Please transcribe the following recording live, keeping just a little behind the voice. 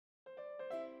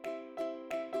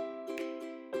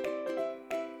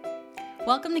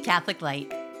Welcome to Catholic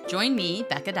Light. Join me,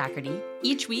 Becca Doherty,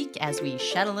 each week as we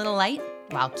shed a little light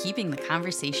while keeping the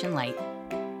conversation light.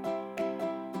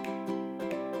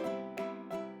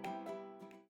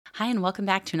 Hi, and welcome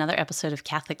back to another episode of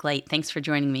Catholic Light. Thanks for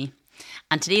joining me.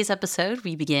 On today's episode,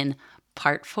 we begin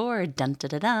Part 4,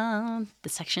 the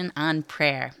section on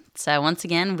prayer. So once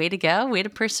again, way to go, way to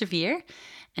persevere.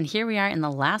 And here we are in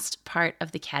the last part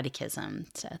of the Catechism.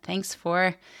 So thanks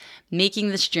for making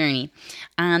this journey.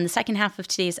 On the second half of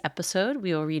today's episode,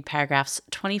 we will read paragraphs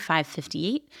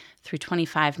 2558 through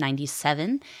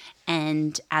 2597.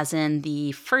 And as in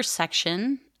the first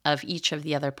section of each of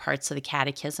the other parts of the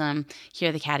Catechism,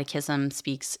 here the Catechism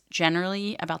speaks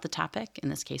generally about the topic, in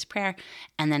this case prayer,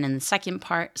 and then in the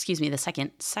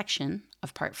second section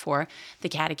of Part 4, the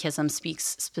Catechism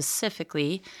speaks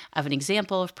specifically of an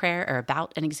example of prayer or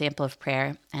about an example of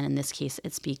prayer, and in this case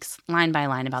it speaks line by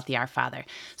line about the Our Father.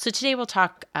 So today we'll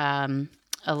talk a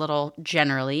little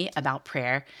generally about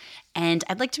prayer, and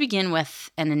I'd like to begin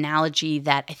with an analogy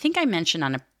that I think I mentioned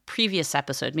on a previous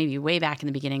episode, maybe way back in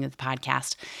the beginning of the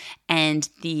podcast. And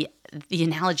the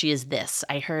analogy is this.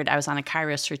 I was on a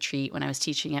Kairos retreat when I was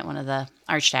teaching at one of the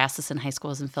archdiocesan high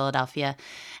schools in Philadelphia,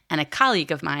 and a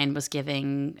colleague of mine was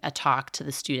giving a talk to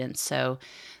the students. So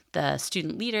the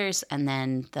student leaders and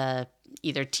then the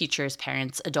either teachers,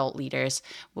 parents, adult leaders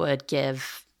would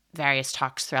give various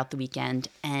talks throughout the weekend.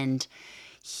 And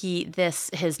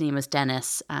his name was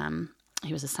Dennis.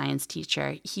 He was a science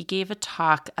teacher. He gave a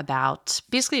talk about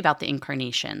the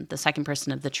incarnation, the second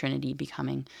person of the Trinity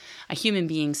becoming a human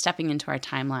being, stepping into our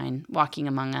timeline, walking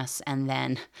among us, and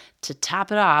then to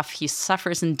top it off, he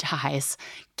suffers and dies,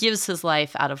 gives his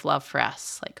life out of love for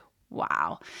us. Like,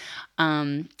 wow.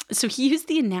 So he used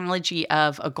the analogy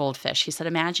of a goldfish. He said,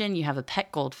 imagine you have a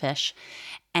pet goldfish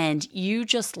and you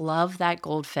just love that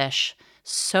goldfish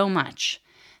so much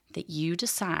that you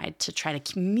decide to try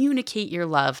to communicate your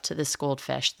love to this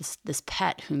goldfish, this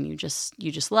pet whom you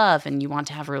just love and you want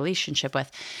to have a relationship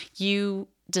with. You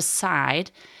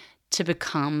decide to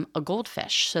become a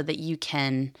goldfish so that you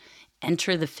can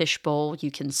enter the fishbowl, you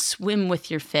can swim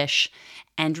with your fish,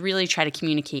 and really try to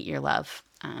communicate your love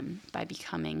by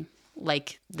becoming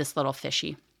like this little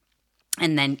fishy.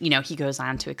 And then, he goes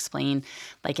on to explain,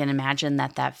 and imagine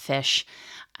that fish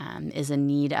is in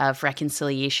need of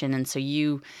reconciliation. And so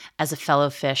you, as a fellow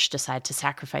fish, decide to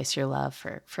sacrifice your love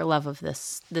for love of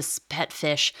this pet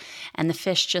fish. And the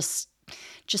fish just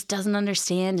doesn't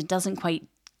understand. It doesn't quite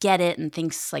get it and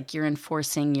thinks like you're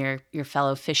enforcing your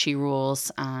fellow fishy rules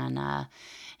on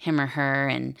him or her,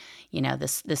 and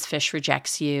this fish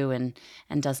rejects you and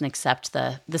doesn't accept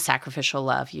the sacrificial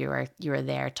love you are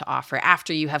there to offer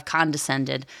after you have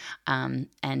condescended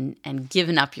and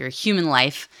given up your human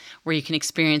life, where you can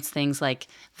experience things like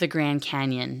the Grand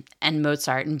Canyon and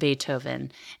Mozart and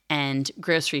Beethoven and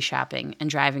grocery shopping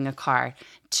and driving a car,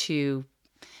 to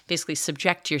basically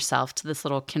subject yourself to this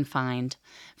little confined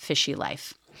fishy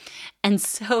life. And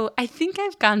so I think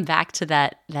I've gone back to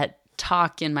that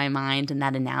talk in my mind and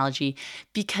that analogy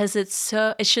because it's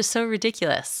just so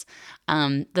ridiculous.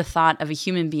 The thought of a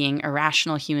human being, a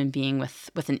rational human being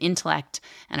with an intellect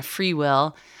and a free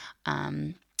will,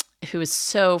 who is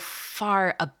so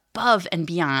far above and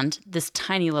beyond this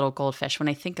tiny little goldfish. When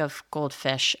I think of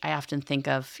goldfish, I often think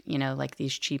of, like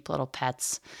these cheap little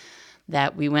pets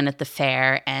that we win at the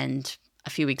fair, and a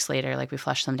few weeks later, we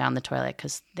flush them down the toilet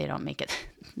because they don't make it.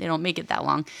 They don't make it that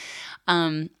long.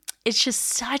 It's just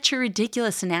such a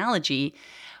ridiculous analogy,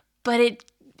 but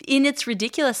in its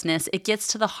ridiculousness, it gets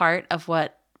to the heart of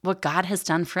what God has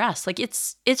done for us.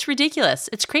 It's ridiculous.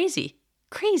 It's crazy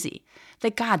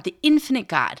that God, the infinite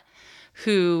God,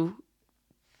 who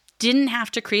didn't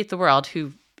have to create the world,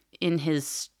 who in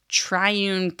his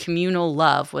triune communal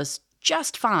love was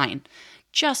just fine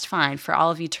for all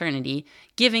of eternity,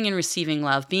 giving and receiving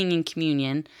love, being in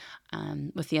communion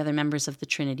with the other members of the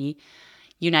Trinity,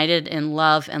 united in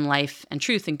love and life and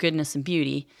truth and goodness and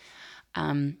beauty.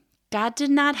 God did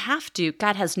not have to.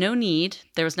 God has no need.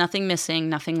 There was nothing missing,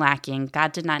 nothing lacking.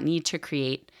 God did not need to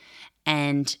create.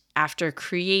 And after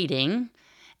creating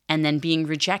and then being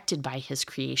rejected by his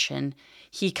creation,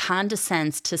 he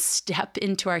condescends to step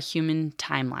into our human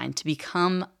timeline, to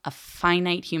become a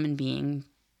finite human being,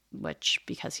 which,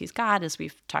 because he's God, as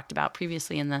we've talked about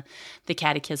previously in the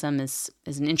Catechism, is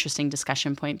an interesting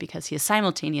discussion point because he is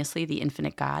simultaneously the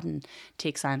infinite God and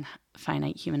takes on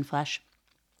finite human flesh.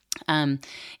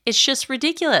 It's just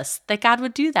ridiculous that God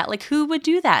would do that. Who would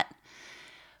do that?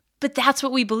 But that's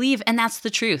what we believe, and that's the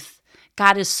truth.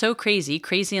 God is so crazy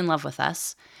in love with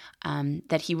us,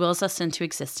 that he wills us into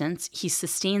existence. He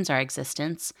sustains our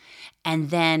existence. And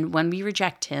then when we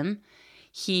reject him,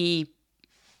 he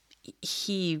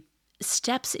he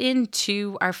steps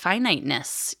into our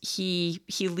finiteness. He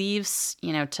leaves,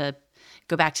 to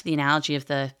go back to the analogy of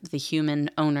the human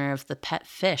owner of the pet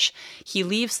fish. He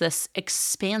leaves this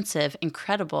expansive,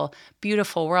 incredible,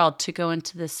 beautiful world to go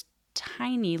into this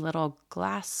tiny little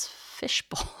glass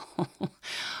fishbowl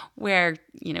where,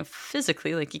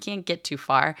 physically, like, you can't get too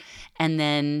far. And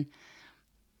then,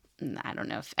 I don't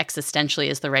know if existentially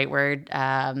is the right word,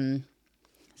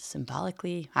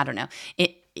 symbolically, I don't know.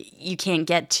 You can't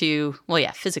get to, well,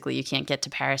 yeah, physically you can't get to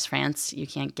Paris, France. You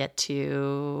can't get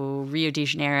to Rio de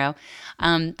Janeiro.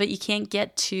 But you can't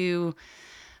get to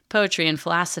poetry and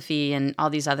philosophy and all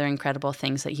these other incredible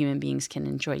things that human beings can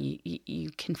enjoy. You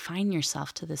confine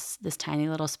yourself to this tiny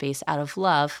little space out of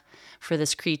love for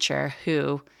this creature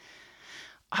who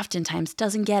oftentimes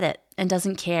doesn't get it and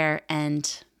doesn't care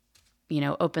and,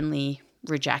 openly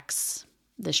rejects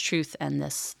this truth and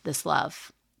this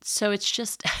love. So it's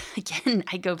just, again,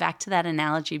 I go back to that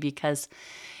analogy because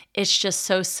it's just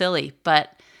so silly.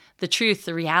 But the truth,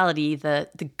 the reality, the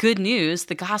good news,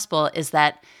 the gospel is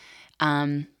that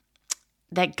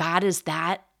that God is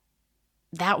that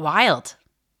wild,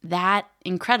 that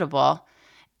incredible,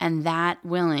 and that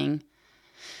willing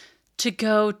to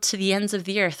go to the ends of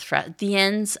the earth, the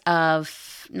ends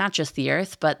of not just the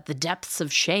earth, but the depths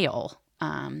of Sheol,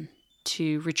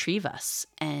 to retrieve us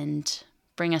and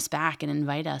bring us back and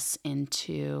invite us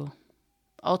into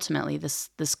ultimately this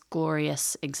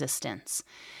glorious existence.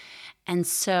 And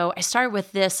so I start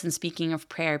with this in speaking of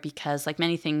prayer because, like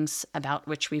many things about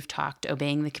which we've talked,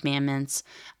 obeying the commandments,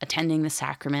 attending the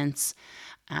sacraments,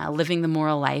 living the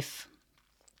moral life,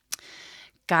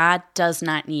 God does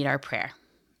not need our prayer.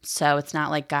 So it's not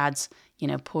like God's,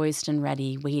 poised and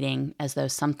ready, waiting as though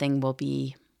something will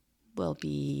be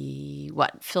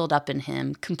filled up in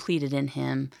him, completed in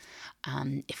him,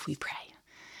 if we pray.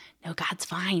 No, God's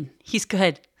fine. He's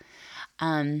good.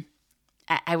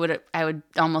 I would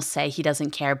almost say he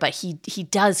doesn't care, but he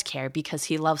does care because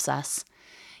he loves us.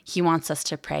 He wants us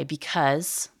to pray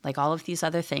because, like all of these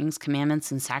other things,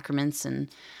 commandments and sacraments and,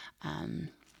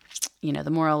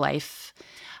 the moral life,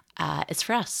 it's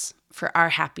for us, for our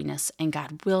happiness. And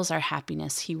God wills our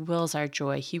happiness. He wills our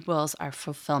joy. He wills our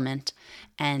fulfillment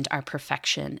and our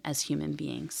perfection as human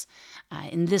beings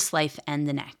in this life and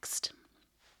the next.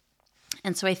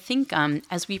 And so I think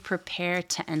as we prepare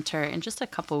to enter in just a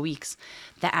couple weeks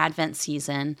the Advent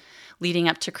season leading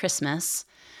up to Christmas,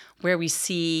 where we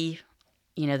see,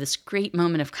 this great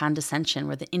moment of condescension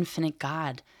where the infinite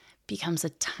God becomes a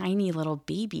tiny little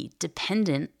baby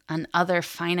dependent on other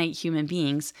finite human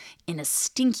beings in a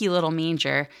stinky little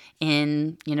manger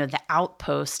in, the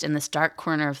outpost in this dark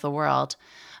corner of the world.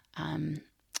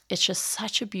 It's just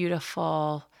such a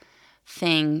beautiful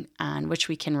thing on which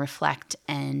we can reflect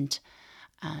and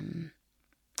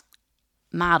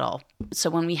model. So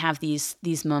when we have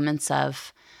these moments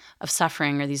of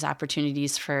suffering or these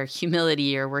opportunities for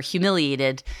humility, or we're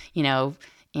humiliated, in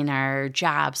our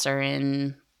jobs or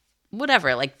in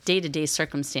whatever, like day-to-day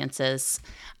circumstances,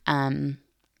 we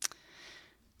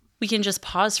can just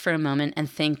pause for a moment and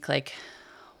think like,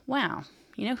 wow,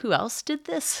 who else did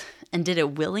this and did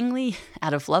it willingly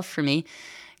out of love for me?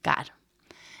 God.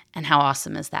 And how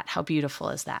awesome is that? How beautiful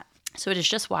is that? So it is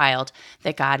just wild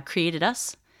that God created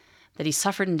us, that he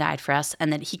suffered and died for us,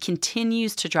 and that he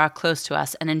continues to draw close to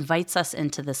us and invites us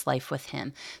into this life with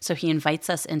him. So he invites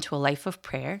us into a life of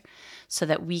prayer so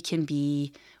that we can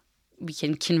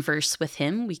converse with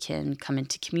him. We can come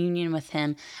into communion with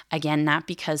him. Again, not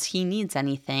because he needs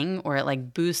anything or it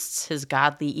like boosts his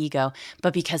godly ego,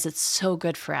 but because it's so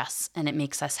good for us and it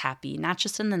makes us happy, not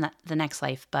just in the next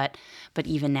life, but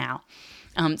even now.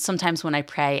 Sometimes when I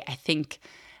pray, I think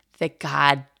that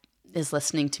God is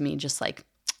listening to me just like,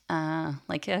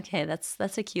 okay,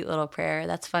 that's a cute little prayer.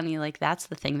 That's funny. Like, that's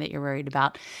the thing that you're worried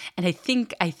about. And I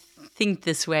think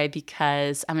this way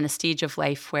because I'm in a stage of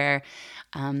life where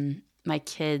my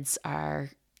kids are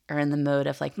in the mode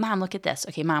of like, Mom, look at this.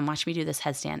 Okay, Mom, watch me do this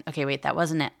headstand. Okay, wait, that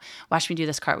wasn't it. Watch me do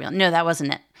this cartwheel. No, that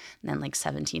wasn't it. And then like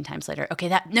 17 times later, okay,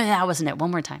 that wasn't it.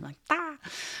 One more time. Like,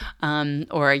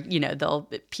 or,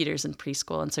 Peter's in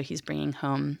preschool. And so he's bringing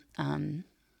home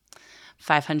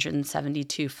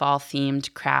 572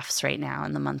 fall-themed crafts right now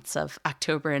in the months of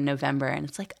October and November. And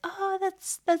it's like, oh,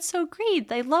 that's so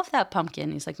great. I love that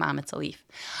pumpkin. He's like, Mom, it's a leaf.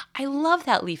 I love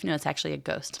that leaf. No, it's actually a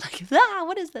ghost. I'm like,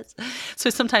 what is this?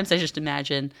 So sometimes I just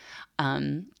imagine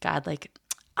God like,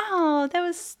 oh, that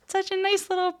was such a nice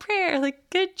little prayer. Like,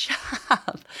 good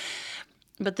job.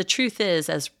 But the truth is,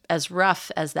 as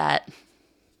rough as that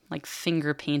like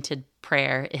finger-painted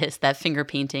prayer is, that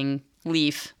finger-painting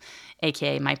leaf,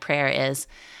 aka my prayer is,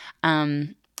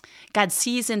 God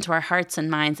sees into our hearts and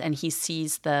minds, and he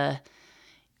sees the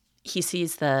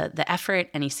effort,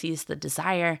 and he sees the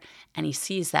desire, and he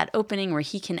sees that opening where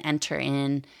he can enter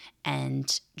in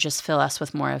and just fill us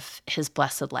with more of his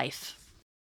blessed life.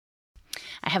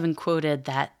 I haven't quoted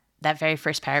that very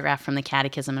first paragraph from the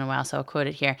Catechism in a while, so I'll quote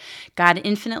it here. God,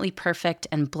 infinitely perfect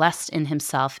and blessed in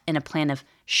himself, in a plan of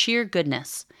sheer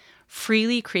goodness,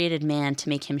 freely created man to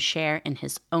make him share in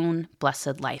his own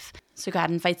blessed life. So God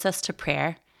invites us to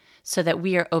prayer so that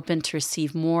we are open to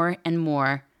receive more and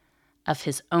more of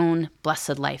his own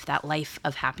blessed life, that life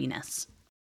of happiness.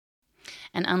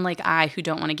 And unlike I, who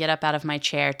don't want to get up out of my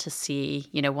chair to see,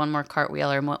 one more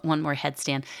cartwheel or one more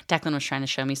headstand, Declan was trying to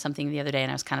show me something the other day,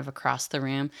 and I was kind of across the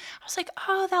room. I was like,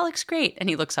 oh, that looks great. And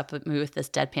he looks up at me with this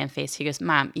deadpan face. He goes,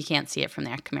 Mom, you can't see it from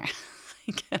there. Come here.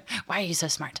 Why are you so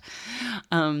smart?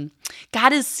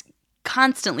 God is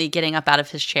constantly getting up out of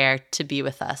his chair to be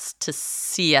with us, to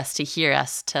see us, to hear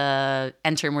us, to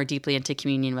enter more deeply into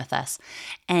communion with us.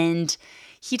 And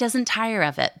he doesn't tire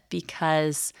of it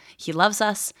because he loves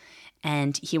us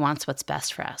and he wants what's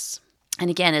best for us.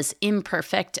 And again, as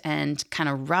imperfect and kind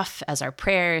of rough as our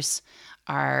prayers,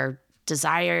 our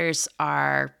desires,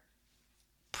 our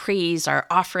praise, our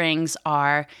offerings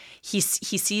are, he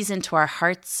sees into our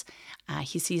hearts,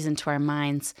 he sees into our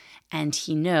minds, and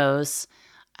he knows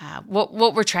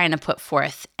what we're trying to put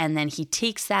forth. And then he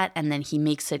takes that and then he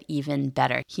makes it even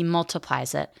better. He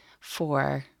multiplies it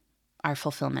for our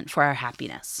fulfillment, for our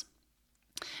happiness.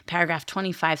 Paragraph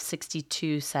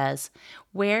 2562 says,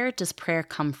 where does prayer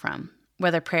come from?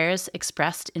 Whether prayer is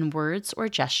expressed in words or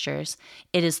gestures,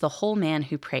 it is the whole man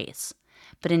who prays.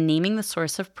 But in naming the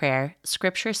source of prayer,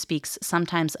 Scripture speaks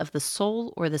sometimes of the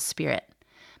soul or the spirit,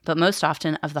 but most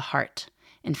often of the heart.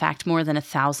 In fact, more than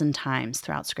 1,000 times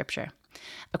throughout Scripture.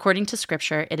 According to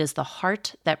Scripture, it is the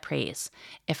heart that prays.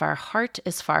 If our heart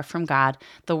is far from God,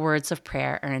 the words of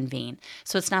prayer are in vain.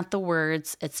 So it's not the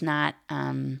words, it's not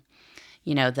the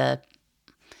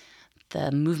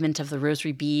movement of the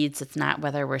rosary beads. It's not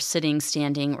whether we're sitting,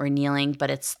 standing, or kneeling, but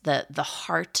it's the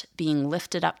heart being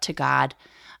lifted up to God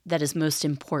that is most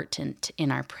important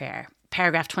in our prayer.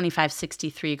 Paragraph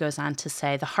 2563 goes on to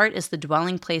say, the heart is the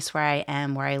dwelling place where I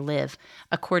am, where I live.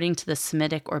 According to the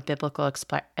Semitic or biblical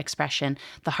expression,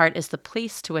 the heart is the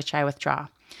place to which I withdraw.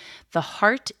 The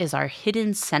heart is our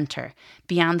hidden center,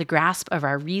 beyond the grasp of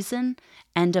our reason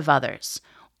and of others.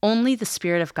 Only the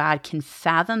Spirit of God can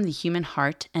fathom the human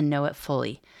heart and know it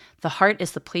fully. The heart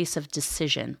is the place of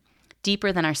decision,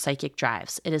 deeper than our psychic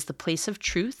drives. It is the place of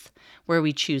truth, where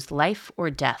we choose life or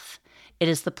death. It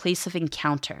is the place of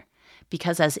encounter,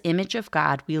 because as image of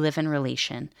God, we live in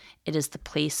relation. It is the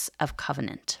place of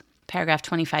covenant. Paragraph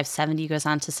 2570 goes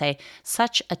on to say,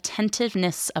 such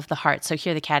attentiveness of the heart. So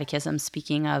here the Catechism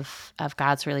speaking of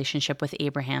God's relationship with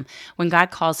Abraham. When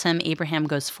God calls him, Abraham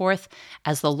goes forth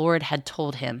as the Lord had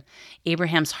told him.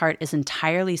 Abraham's heart is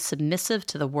entirely submissive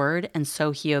to the word, and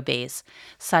so he obeys.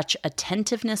 Such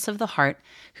attentiveness of the heart,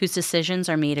 whose decisions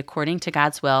are made according to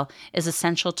God's will, is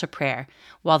essential to prayer,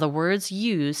 while the words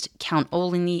used count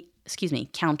only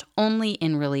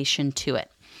in relation to it.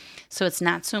 So it's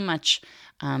not so much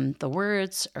the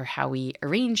words or how we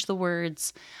arrange the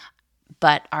words,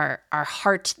 but our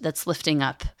heart that's lifting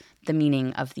up the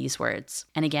meaning of these words.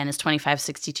 And again, as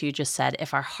 2562 just said,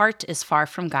 if our heart is far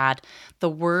from God, the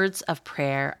words of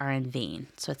prayer are in vain.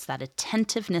 So it's that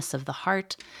attentiveness of the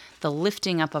heart, the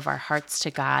lifting up of our hearts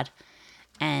to God,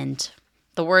 and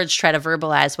the words try to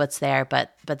verbalize what's there,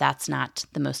 but that's not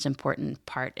the most important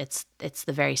part. It's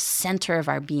the very center of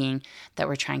our being that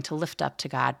we're trying to lift up to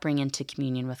God, bring into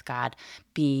communion with God,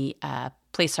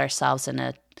 place ourselves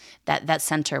in that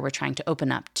center we're trying to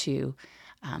open up to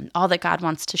all that God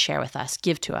wants to share with us,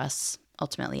 give to us,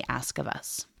 ultimately ask of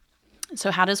us.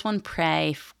 So how does one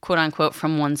pray, quote unquote,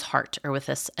 from one's heart or with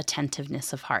this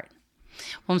attentiveness of heart?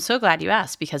 Well, I'm so glad you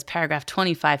asked, because paragraph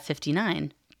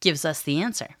 2559 gives us the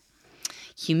answer.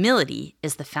 Humility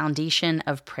is the foundation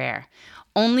of prayer.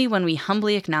 Only when we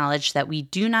humbly acknowledge that we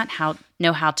do not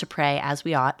know how to pray as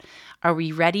we ought, are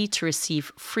we ready to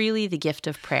receive freely the gift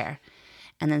of prayer.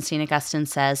 And then St. Augustine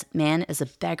says, man is a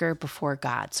beggar before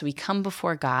God. So we come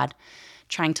before God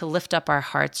trying to lift up our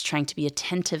hearts, trying to be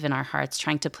attentive in our hearts,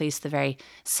 trying to place the very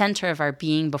center of our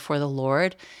being before the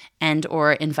Lord, and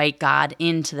or invite God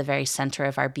into the very center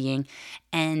of our being.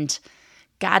 And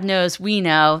God knows, we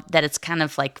know that it's kind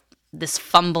of like this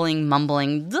fumbling,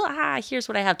 mumbling, here's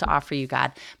what I have to offer you,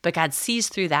 God. But God sees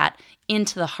through that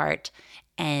into the heart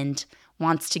and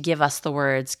wants to give us the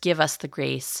words, give us the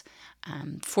grace,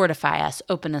 fortify us,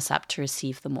 open us up to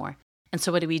receive the more. And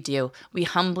so what do? We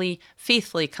humbly,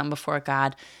 faithfully come before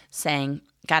God saying,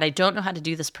 God, I don't know how to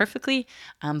do this perfectly,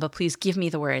 but please give me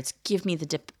the words, give me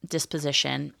the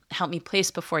disposition, help me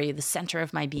place before you the center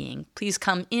of my being. Please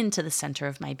come into the center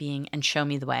of my being and show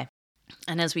me the way.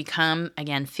 And as we come,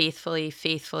 again, faithfully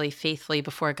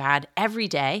before God every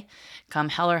day, come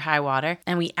hell or high water,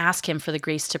 and we ask him for the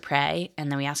grace to pray, and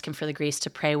then we ask him for the grace to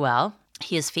pray well.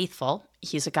 He is faithful.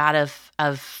 He's a God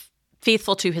of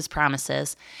faithful to his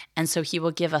promises, and so he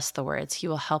will give us the words. He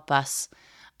will help us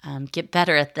get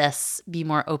better at this, be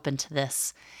more open to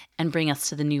this, and bring us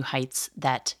to the new heights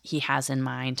that he has in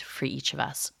mind for each of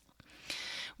us.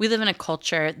 We live in a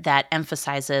culture that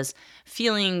emphasizes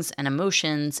feelings and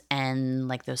emotions and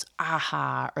like those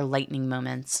aha or lightning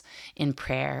moments in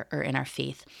prayer or in our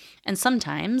faith. And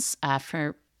sometimes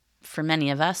for many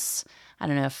of us, I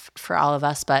don't know if for all of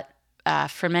us, but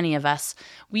for many of us,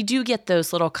 we do get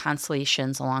those little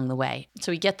consolations along the way.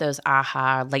 So we get those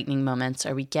aha lightning moments,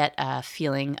 or we get a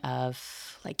feeling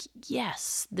of like,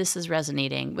 yes, this is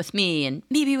resonating with me and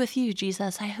maybe with you,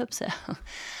 Jesus. I hope so.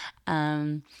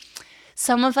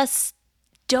 Some of us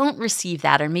don't receive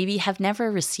that, or maybe have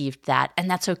never received that, and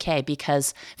that's okay,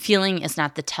 because feeling is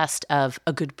not the test of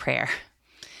a good prayer.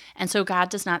 And so God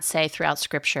does not say throughout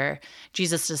Scripture,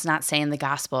 Jesus does not say in the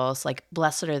Gospels, like,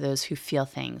 blessed are those who feel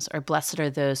things, or blessed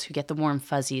are those who get the warm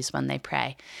fuzzies when they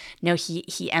pray. No,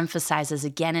 he emphasizes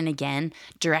again and again,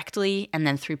 directly and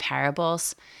then through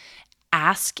parables,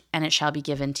 ask and it shall be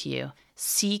given to you.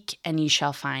 Seek and ye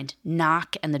shall find.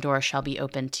 Knock and the door shall be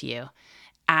opened to you.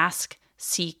 Ask,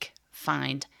 seek,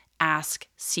 find. Ask,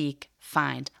 seek,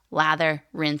 find. Lather,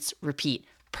 rinse, repeat.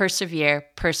 Persevere,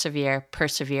 persevere,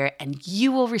 persevere, and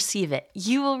you will receive it.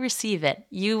 You will receive it.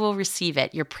 You will receive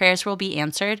it. Your prayers will be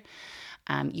answered.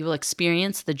 You will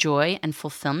experience the joy and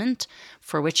fulfillment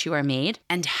for which you are made.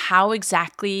 And how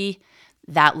exactly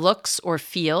that looks or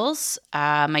feels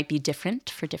might be different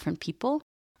for different people.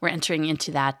 We're entering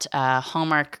into that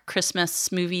Hallmark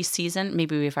Christmas movie season.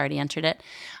 Maybe we've already entered it.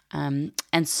 And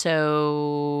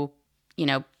so,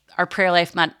 our prayer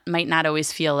life might not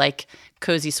always feel like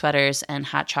cozy sweaters and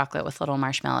hot chocolate with little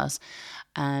marshmallows.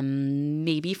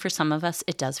 Maybe for some of us,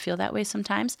 it does feel that way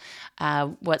sometimes.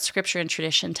 What Scripture and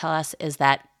tradition tell us is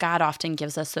that God often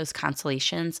gives us those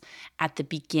consolations at the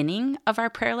beginning of our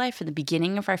prayer life, at the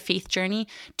beginning of our faith journey,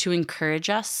 to encourage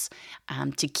us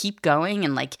to keep going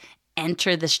and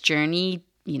enter this journey,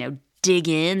 dig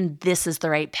in, this is the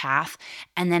right path.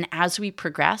 And then as we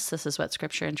progress, this is what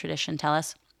Scripture and tradition tell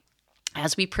us,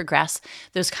 as we progress,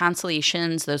 those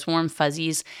consolations, those warm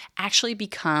fuzzies actually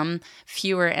become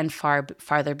fewer and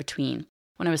farther between.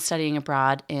 When I was studying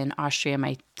abroad in Austria,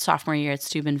 my sophomore year at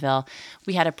Steubenville,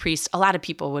 we had a priest. A lot of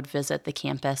people would visit the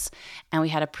campus, and we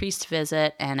had a priest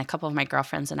visit, and a couple of my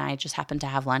girlfriends and I just happened to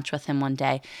have lunch with him one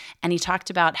day. And he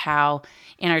talked about how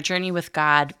in our journey with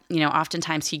God,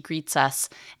 oftentimes he greets us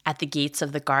at the gates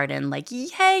of the garden, like,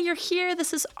 yay, you're here.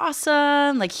 This is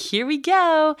awesome. Like, here we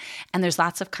go. And there's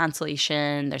lots of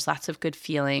consolation. There's lots of good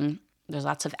feeling. There's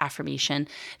lots of affirmation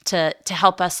to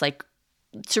help us,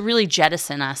 to really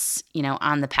jettison us,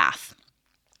 on the path.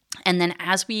 And then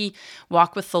as we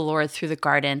walk with the Lord through the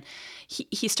garden,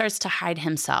 he starts to hide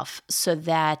himself so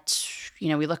that,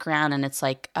 we look around and it's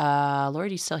like,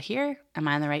 Lord, you still here? Am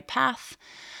I on the right path?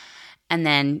 And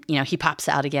then, he pops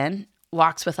out again,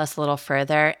 walks with us a little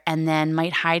further, and then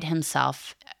might hide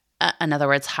himself. In other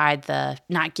words,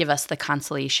 not give us the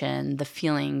consolation, the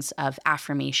feelings of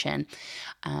affirmation.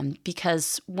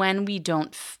 Because when we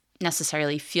don't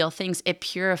necessarily feel things, it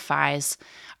purifies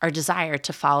our desire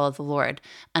to follow the Lord.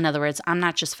 In other words, I'm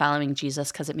not just following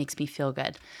Jesus because it makes me feel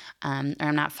good, or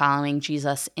I'm not following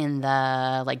Jesus in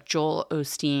the Joel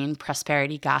Osteen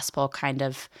prosperity gospel kind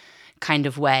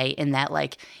of way, in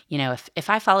that if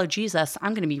I follow Jesus,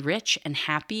 I'm going to be rich and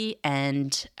happy,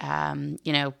 and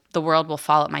the world will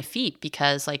fall at my feet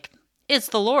because it's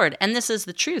the Lord and this is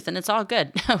the truth and it's all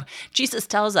good. No, Jesus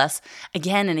tells us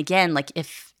again and again,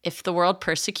 if the world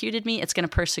persecuted me, it's going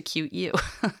to persecute you.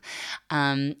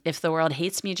 If the world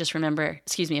hates me,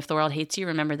 if the world hates you,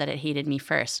 remember that it hated me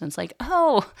first. And it's like,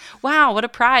 oh, wow, what a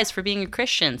prize for being a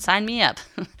Christian. Sign me up.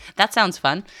 That sounds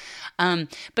fun.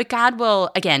 But God will,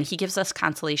 again, he gives us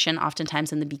consolation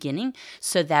oftentimes in the beginning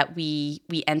so that we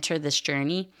enter this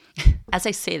journey. As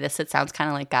I say this, it sounds kind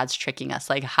of like God's tricking us,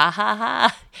 like, ha, ha,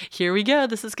 ha, here we go.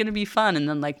 This is going to be fun. And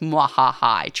then mwah, ha,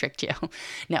 ha, I tricked you.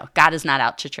 No, God is not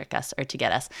out to trick us or to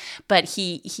get us. But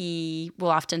he will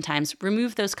oftentimes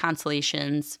remove those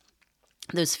consolations,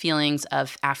 those feelings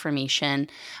of affirmation,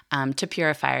 to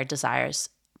purify our desires,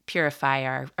 purify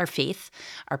our faith,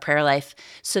 our prayer life,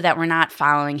 so that we're not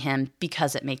following him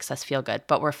because it makes us feel good,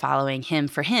 but we're following him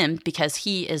for him because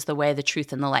he is the way, the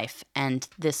truth, and the life. And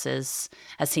this is,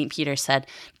 as St. Peter said,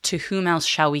 to whom else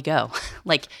shall we go?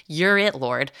 Like, you're it,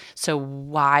 Lord. So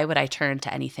why would I turn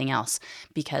to anything else?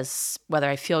 Because whether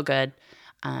I feel good,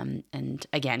 and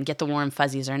again, get the warm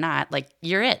fuzzies or not, like,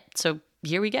 you're it. So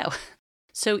here we go.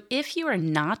 So if you are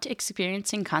not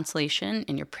experiencing consolation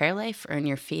in your prayer life or in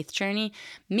your faith journey,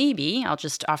 maybe, I'll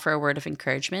just offer a word of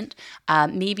encouragement,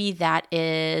 maybe that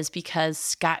is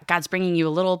because God's bringing you a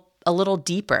little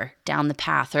deeper down the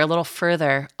path or a little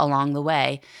further along the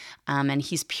way, and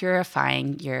he's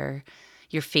purifying your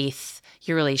faith,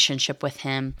 your relationship with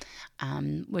him,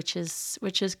 which is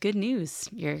good news.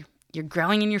 You're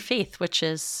growing in your faith, which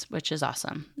is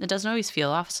awesome. It doesn't always feel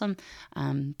awesome,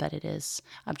 but it is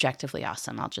objectively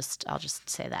awesome. I'll just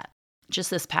say that. Just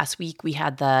this past week, we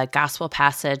had the gospel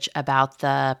passage about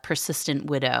the persistent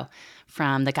widow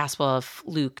from the Gospel of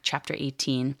Luke, chapter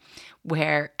 18,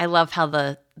 where I love how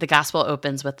the gospel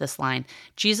opens with this line.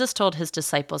 Jesus told his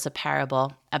disciples a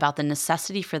parable about the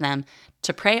necessity for them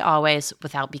to pray always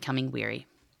without becoming weary.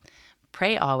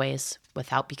 Pray always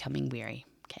without becoming weary.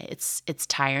 Okay, it's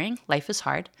tiring. Life is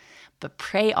hard, but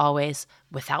pray always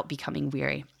without becoming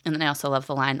weary. And then I also love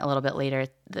the line a little bit later.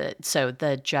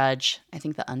 The judge, I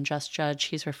think the unjust judge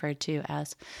he's referred to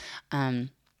as,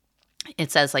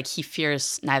 it says like he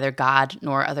fears neither God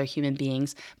nor other human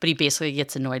beings, but he basically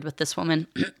gets annoyed with this woman.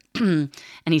 And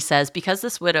he says, because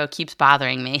this widow keeps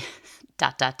bothering me, ...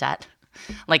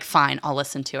 Like, fine, I'll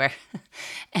listen to her.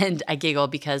 And I giggle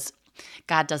because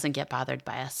God doesn't get bothered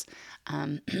by us.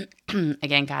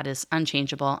 Again, God is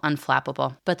unchangeable,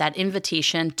 unflappable. But that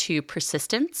invitation to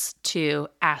persistence, to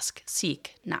ask,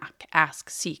 seek, knock,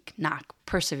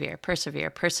 persevere.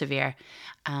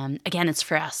 Again, it's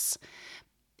for us.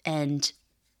 And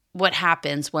what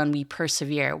happens when we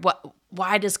persevere?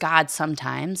 Why does God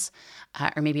sometimes,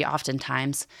 or maybe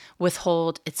oftentimes,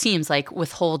 withhold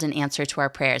an answer to our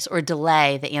prayers, or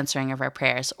delay the answering of our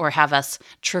prayers, or have us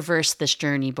traverse this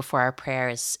journey before our prayer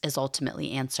is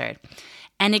ultimately answered?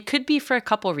 And it could be for a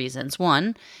couple reasons.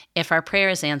 One, if our prayer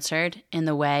is answered in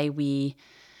the way we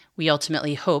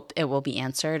ultimately hope it will be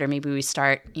answered, or maybe we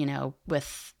start,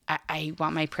 with, I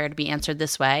want my prayer to be answered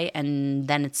this way, and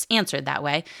then it's answered that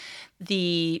way.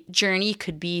 The journey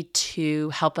could be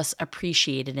to help us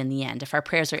appreciate it in the end. If our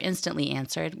prayers are instantly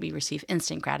answered, we receive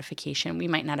instant gratification. We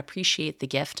might not appreciate the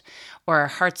gift, or our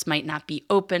hearts might not be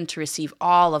open to receive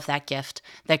all of that gift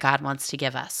that God wants to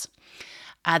give us.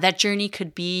 That journey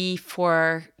could be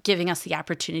for giving us the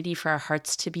opportunity for our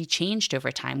hearts to be changed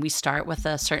over time. We start with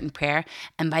a certain prayer,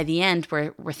 and by the end,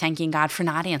 we're thanking God for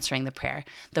not answering the prayer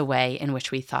the way in which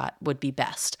we thought would be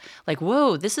best. Like,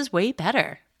 whoa, this is way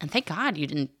better. And thank God you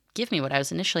didn't give me what I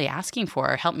was initially asking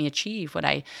for, or help me achieve what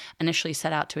I initially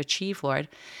set out to achieve, Lord.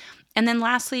 And then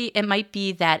lastly, it might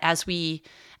be that as we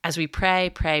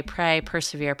pray,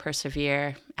 persevere,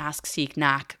 ask, seek,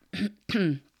 knock,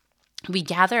 we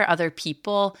gather other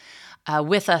people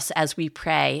with us as we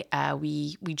pray.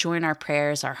 We join our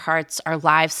prayers, our hearts, our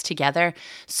lives together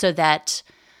so that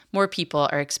more people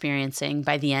are experiencing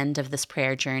by the end of this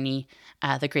prayer journey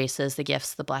the graces, the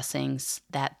gifts, the blessings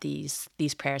that these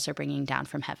prayers are bringing down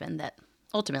from heaven that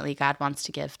ultimately God wants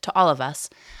to give to all of us.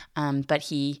 But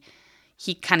he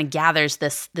kind of gathers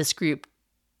this group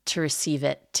to receive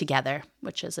it together,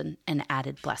 which is an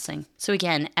added blessing. So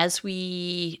again, as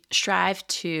we strive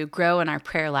to grow in our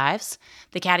prayer lives,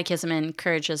 the Catechism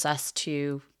encourages us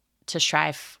to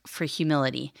strive for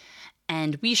humility.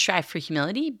 And we strive for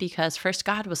humility because first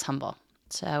God was humble.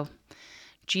 So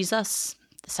Jesus,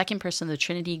 the second person of the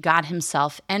Trinity, God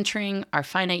himself, entering our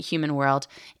finite human world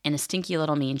in a stinky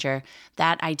little manger,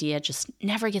 that idea just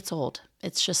never gets old.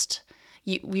 It's just,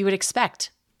 we would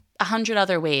expect 100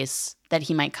 other ways that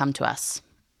he might come to us.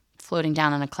 Floating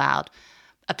down on a cloud,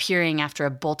 appearing after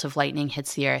a bolt of lightning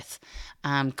hits the earth,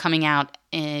 coming out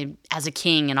as a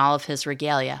king in all of his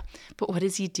regalia. But what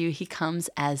does he do? He comes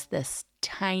as this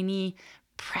tiny,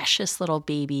 precious little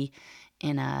baby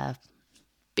in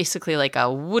basically like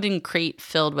a wooden crate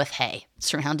filled with hay,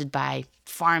 surrounded by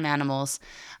farm animals,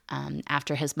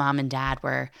 after his mom and dad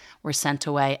were sent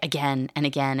away again and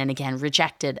again and again,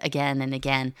 rejected again and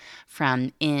again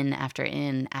from inn after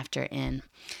inn after inn.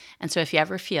 And so if you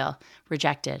ever feel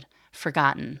rejected,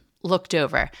 forgotten, looked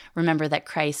over, remember that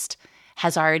Christ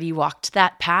has already walked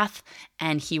that path,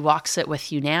 and he walks it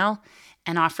with you now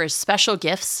and offers special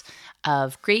gifts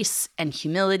of grace and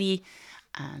humility.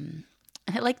 And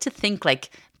I like to think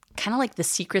kind of like the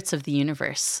secrets of the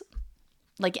universe.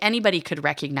 Like anybody could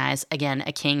recognize, again,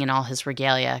 a king in all his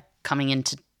regalia coming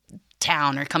into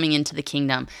town or coming into the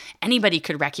kingdom, anybody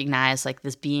could recognize like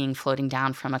this being floating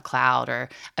down from a cloud or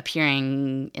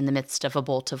appearing in the midst of a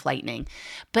bolt of lightning.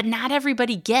 But not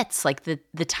everybody gets like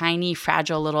the tiny,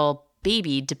 fragile little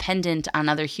baby dependent on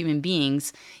other human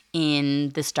beings in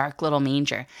this dark little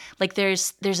manger. Like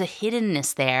there's a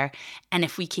hiddenness there. And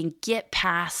if we can get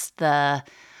past or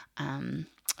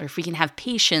if we can have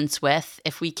patience with,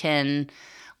 if we can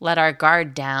let our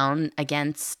guard down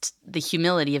against the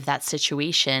humility of that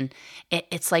situation,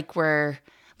 it's like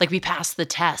we passed the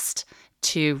test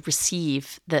to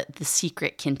receive the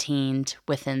secret contained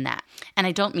within that. And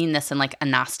I don't mean this in like a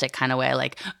Gnostic kind of way,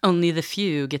 like only the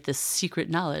few get this secret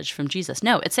knowledge from Jesus.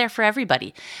 No, it's there for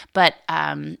everybody. But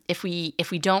if we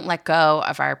don't let go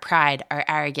of our pride, our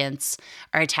arrogance,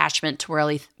 our attachment to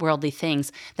worldly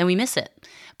things, then we miss it.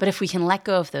 But if we can let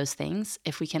go of those things,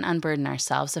 if we can unburden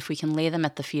ourselves, if we can lay them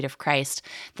at the feet of Christ,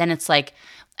 then it's like,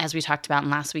 as we talked about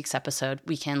in last week's episode,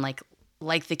 we can like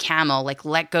the camel, like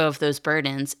let go of those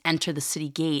burdens, enter the city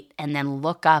gate, and then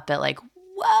look up at like,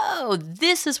 whoa,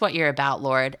 this is what you're about,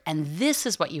 Lord, and this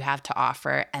is what you have to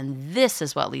offer, and this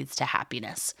is what leads to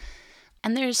happiness.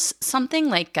 And there's something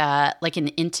like an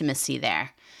intimacy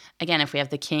there. Again, if we have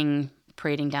the king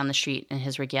parading down the street in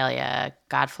his regalia,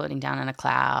 God floating down in a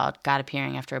cloud, God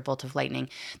appearing after a bolt of lightning,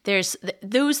 there's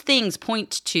those things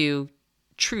point to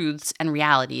truths and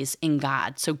realities in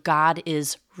God. So God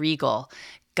is regal.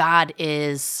 God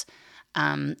is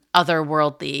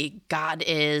otherworldly. God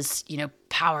is,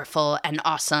 powerful and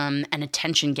awesome and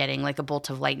attention-getting like a bolt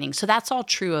of lightning. So that's all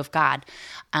true of God.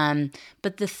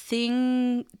 But the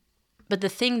thing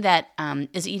that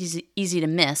is easy to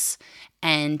miss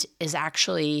and is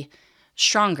actually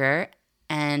stronger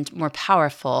and more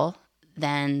powerful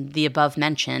than the above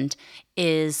mentioned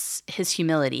is his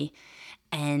humility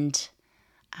and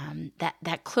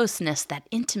that closeness, that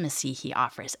intimacy he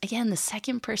offers. Again, the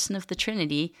second person of the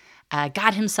Trinity,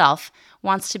 God himself,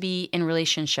 wants to be in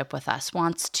relationship with us,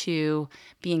 wants to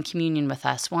be in communion with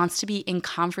us, wants to be in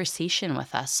conversation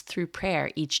with us through prayer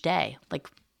each day. Like,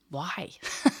 why?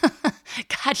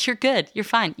 God, you're good. You're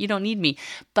fine. You don't need me.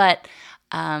 But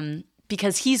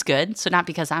because he's good, so not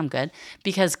because I'm good,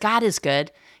 because God is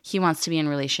good, he wants to be in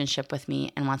relationship with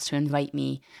me and wants to invite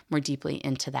me more deeply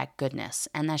into that goodness.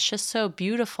 And that's just so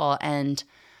beautiful and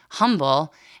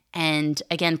humble, and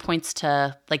again points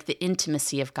to like the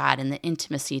intimacy of God and the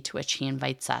intimacy to which he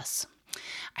invites us.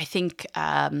 I think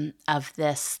of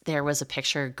this, there was a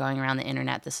picture going around the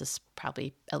internet, this is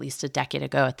probably at least a decade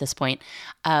ago at this point,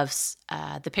 of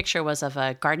the picture was of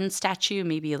a garden statue,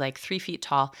 maybe like 3 feet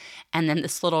tall, and then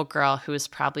this little girl who was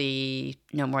probably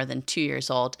no more than 2 years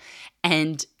old.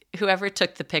 And whoever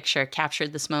took the picture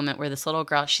captured this moment where this little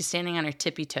girl, she's standing on her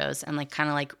tippy toes and like kind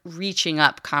of like reaching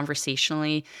up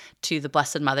conversationally to the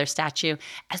Blessed Mother statue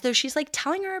as though she's like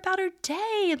telling her about her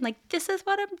day and like, this is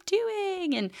what I'm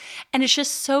doing. And it's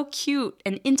just so cute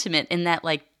and intimate in that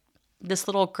like this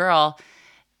little girl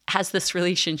has this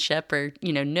relationship or,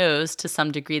 knows to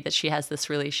some degree that she has this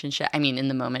relationship. I mean, in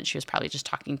the moment she was probably just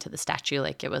talking to the statue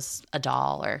like it was a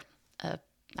doll or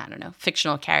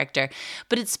fictional character,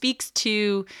 but it speaks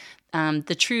to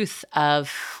the truth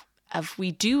of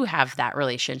we do have that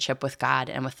relationship with God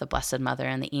and with the Blessed Mother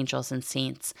and the angels and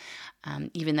saints.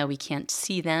 Even though we can't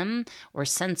see them or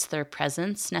sense their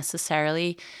presence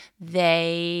necessarily,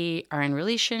 they are in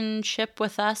relationship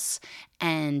with us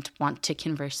and want to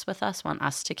converse with us, want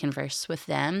us to converse with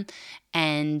them,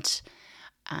 and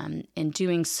in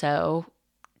doing so,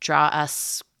 draw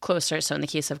us closer. So in the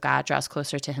case of God, draw us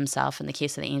closer to himself. In the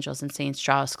case of the angels and saints,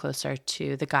 draw us closer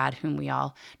to the God whom we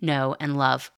all know and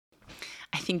love.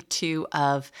 I think too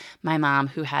of my mom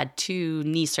who had 2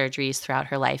 knee surgeries throughout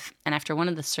her life. And after one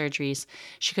of the surgeries,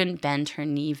 she couldn't bend her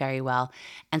knee very well.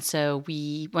 And so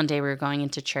one day we were going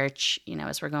into church,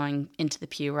 as we're going into the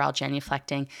pew, we're all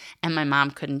genuflecting, and my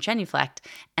mom couldn't genuflect.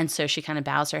 And so she kind of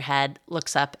bows her head,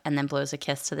 looks up, and then blows a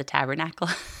kiss to the tabernacle.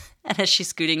 And as she's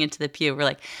scooting into the pew, we're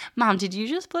like, Mom, did you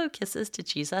just blow kisses to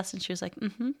Jesus? And she was like,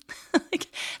 mm-hmm. Like,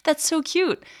 that's so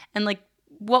cute. And like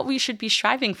what we should be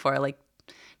striving for, like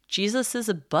Jesus is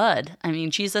a bud. I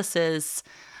mean, Jesus is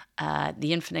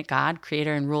the infinite God,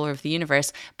 creator and ruler of the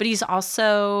universe, but he's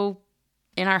also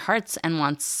in our hearts and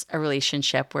wants a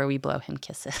relationship where we blow him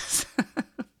kisses.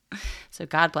 So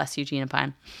God bless you, Gina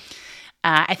Pine.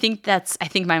 I think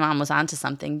my mom was onto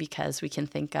something, because we can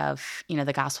think of,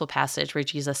 the gospel passage where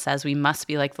Jesus says we must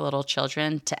be like the little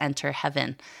children to enter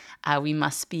heaven. We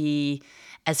must be,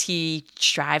 as he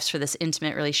strives for this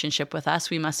intimate relationship with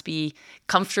us, we must be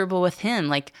comfortable with him.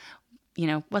 Like,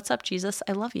 what's up, Jesus?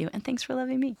 I love you. And thanks for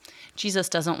loving me. Jesus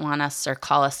doesn't want us or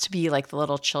call us to be like the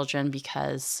little children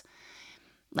because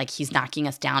like he's knocking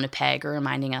us down a peg or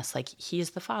reminding us like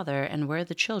he's the Father and we're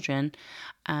the children.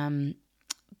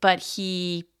 But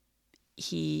he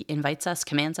invites us,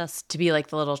 commands us to be like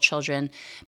the little children,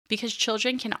 because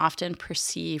children can often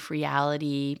perceive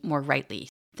reality more rightly.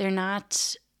 They're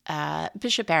not,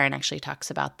 Bishop Barron actually talks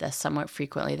about this somewhat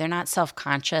frequently. They're not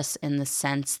self-conscious in the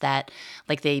sense that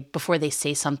like before they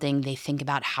say something, they think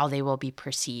about how they will be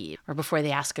perceived. Or before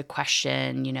they ask a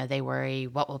question, they worry,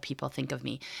 what will people think of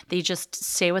me? They just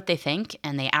say what they think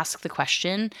and they ask the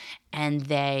question and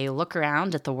they look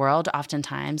around at the world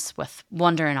oftentimes with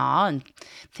wonder and awe and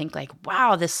think like,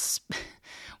 wow,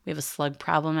 we have a slug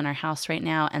problem in our house right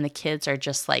now. And the kids are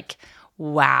just like,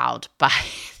 wowed by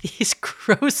these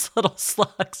gross little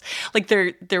slugs. Like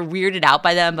they're weirded out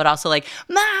by them, but also like,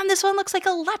 Mom, this one looks like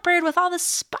a leopard with all the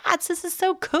spots. This is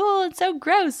so cool and so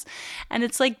gross. And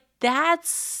it's like,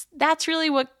 that's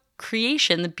really what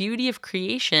creation, the beauty of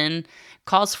creation,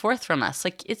 calls forth from us.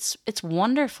 Like it's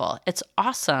wonderful. It's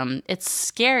awesome. It's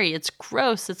scary. It's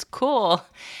gross. It's cool.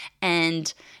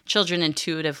 And children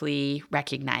intuitively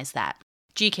recognize that.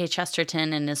 G.K.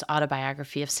 Chesterton, in his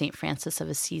autobiography of St. Francis of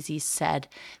Assisi, said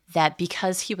that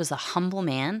because he was a humble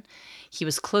man, he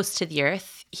was close to the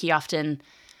earth, he often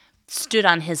stood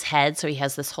on his head. So he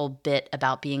has this whole bit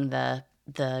about being the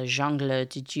jongleur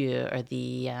de Dieu, or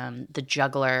the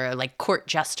juggler, like court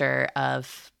jester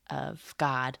of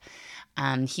God.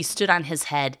 He stood on his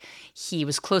head. He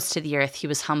was close to the earth. He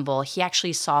was humble. He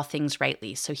actually saw things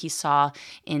rightly. So he saw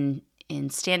in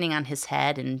standing on his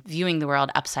head and viewing the world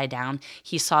upside down,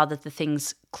 he saw that the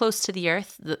things close to the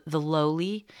earth, the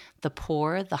lowly, the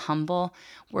poor, the humble,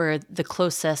 were the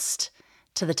closest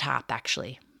to the top,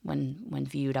 actually, when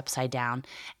viewed upside down.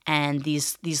 And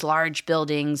these large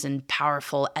buildings and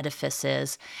powerful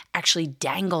edifices actually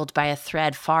dangled by a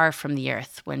thread far from the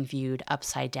earth when viewed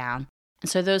upside down. And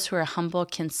so those who are humble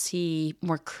can see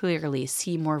more clearly,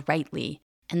 see more rightly.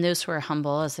 And those who are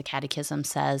humble, as the Catechism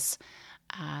says,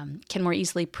 can more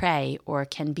easily pray, or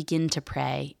can begin to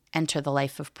pray, enter the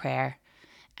life of prayer,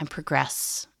 and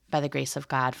progress by the grace of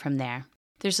God from there.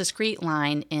 There's this great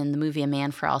line in the movie A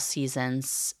Man for All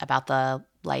Seasons about the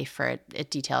life, or it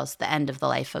details the end of the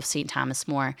life of St. Thomas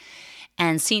More.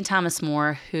 And St. Thomas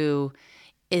More, who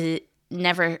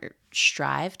never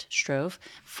strove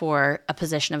for a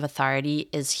position of authority,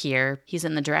 is here. He's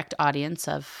in the direct audience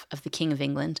of the King of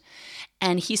England.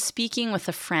 And he's speaking with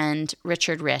a friend,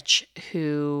 Richard Rich,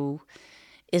 who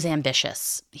is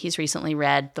ambitious. He's recently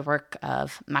read the work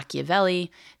of Machiavelli,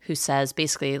 who says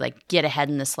basically like get ahead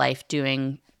in this life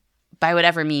doing by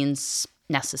whatever means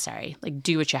necessary, like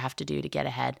do what you have to do to get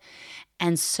ahead.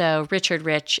 And so Richard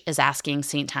Rich is asking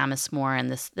St. Thomas More in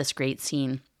this great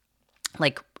scene,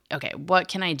 like, okay, what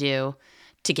can I do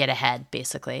to get ahead,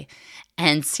 basically?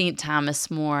 And St. Thomas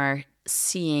More,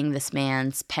 seeing this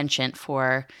man's penchant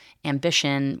for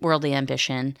ambition, worldly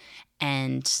ambition,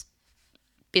 and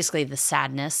basically the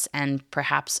sadness and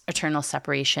perhaps eternal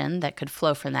separation that could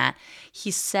flow from that, he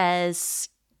says,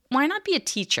 why not be a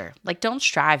teacher? Like, don't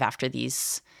strive after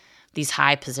these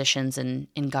high positions in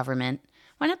government.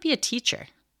 Why not be a teacher?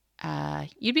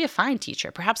 You'd be a fine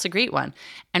teacher, perhaps a great one.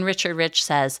 And Richard Rich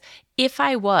says, if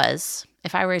I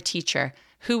were a teacher,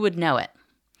 who would know it?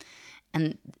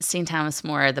 And St. Thomas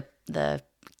More, the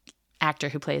actor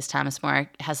who plays Thomas More,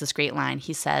 has this great line.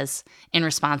 He says, in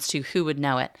response to who would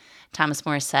know it, Thomas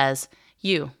More says,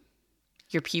 you,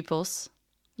 your pupils,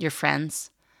 your friends,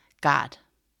 God.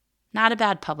 Not a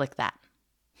bad public, that.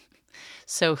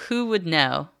 So who would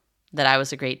know that I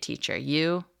was a great teacher?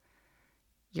 You,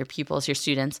 your pupils, your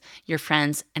students, your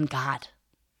friends, and God.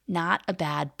 Not a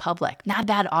bad public, not a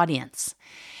bad audience.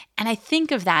 And I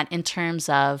think of that in terms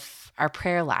of our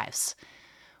prayer lives.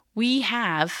 We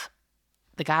have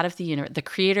the God of the universe, the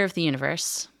creator of the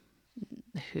universe,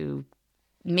 who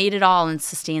made it all and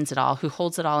sustains it all, who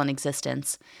holds it all in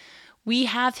existence. We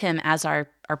have him as our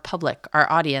public, our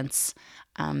audience,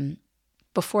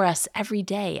 before us every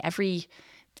day, every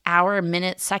hour,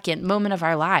 minute, second, moment of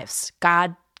our lives.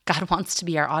 God wants to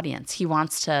be our audience. He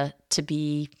wants to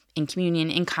be in communion,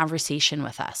 in conversation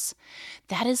with us.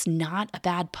 That is not a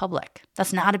bad public.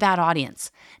 That's not a bad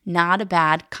audience, not a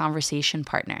bad conversation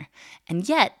partner. And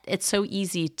yet it's so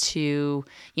easy to,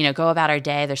 go about our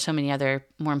day. There's so many other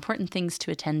more important things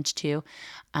to attend to,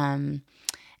 and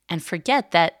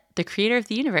forget that the creator of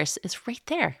the universe is right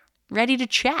there, ready to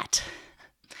chat,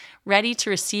 ready to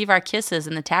receive our kisses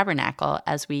in the tabernacle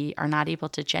as we are not able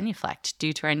to genuflect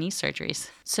due to our knee surgeries.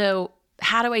 So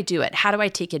how do I do it? How do I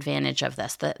take advantage of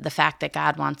this? The fact that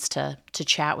God wants to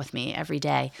chat with me every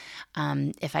day.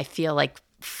 If I feel like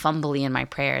fumbly in my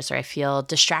prayers, or I feel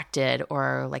distracted,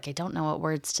 or like I don't know what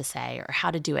words to say or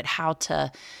how to do it, how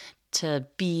to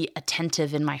be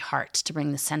attentive in my heart, to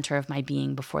bring the center of my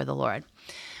being before the Lord.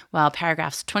 Well,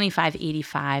 paragraphs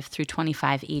 2585 through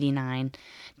 2589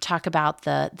 talk about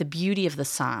the beauty of the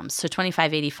Psalms. So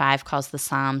 2585 calls the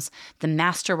Psalms the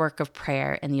masterwork of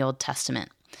prayer in the Old Testament.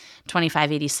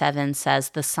 2587 says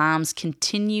the Psalms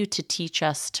continue to teach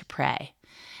us to pray.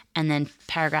 And then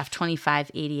paragraph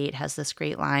 2588 has this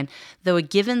great line: though a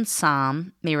given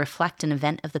psalm may reflect an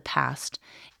event of the past,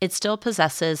 it still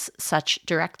possesses such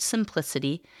direct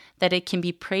simplicity that it can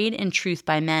be prayed in truth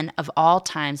by men of all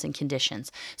times and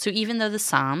conditions. So even though the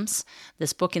Psalms,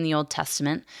 this book in the Old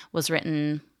Testament, was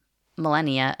written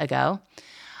millennia ago,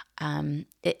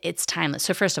 it's timeless.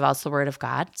 So first of all, it's the Word of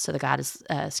God. So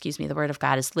the Word of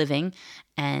God is living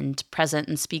and present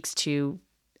and speaks to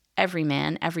every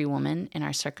man, every woman in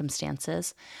our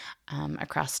circumstances,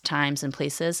 across times and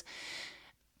places.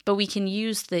 But we can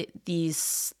use the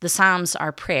Psalms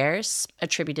are prayers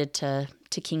attributed to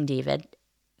King David.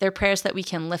 They're prayers that we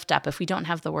can lift up. If we don't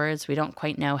have the words, we don't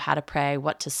quite know how to pray,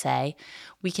 what to say,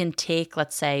 we can take,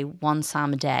 let's say, one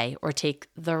psalm a day, or take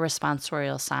the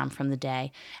responsorial psalm from the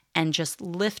day and just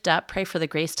lift up, pray for the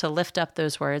grace to lift up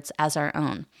those words as our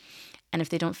own. And if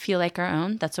they don't feel like our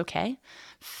own, that's okay.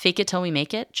 Fake it till we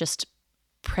make it. Just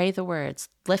pray the words,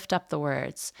 lift up the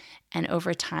words, and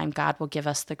over time, God will give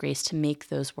us the grace to make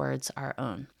those words our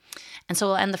own. And so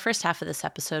we'll end the first half of this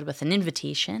episode with an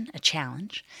invitation, a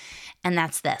challenge, and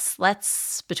that's this.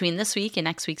 Between this week and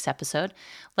next week's episode,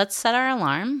 let's set our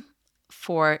alarm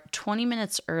for 20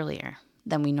 minutes earlier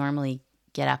than we normally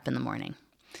get up in the morning.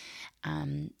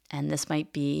 And this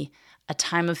might be a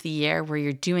time of the year where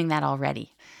you're doing that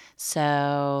already.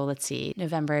 So let's see,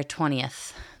 November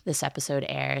 20th, this episode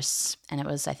airs, and it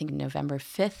was, I think, November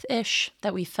 5th-ish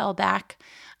that we fell back.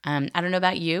 I don't know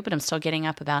about you, but I'm still getting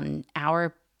up about an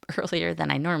hour earlier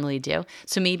than I normally do.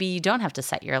 So maybe you don't have to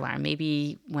set your alarm.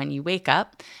 Maybe when you wake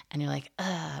up and you're like,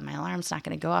 my alarm's not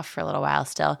going to go off for a little while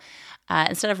still.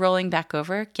 Instead of rolling back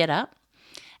over, get up.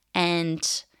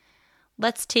 And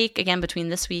let's take, again, between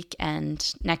this week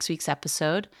and next week's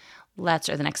episode, or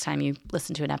the next time you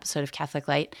listen to an episode of Catholic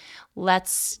Light,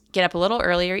 let's get up a little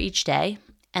earlier each day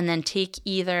and then take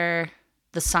either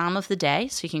the Psalm of the day.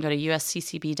 So you can go to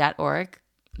usccb.org.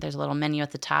 There's a little menu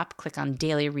at the top. Click on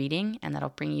Daily Reading, and that'll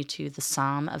bring you to the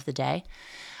Psalm of the day.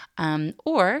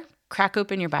 Or crack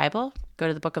open your Bible, go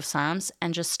to the Book of Psalms,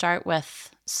 and just start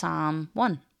with Psalm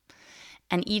 1.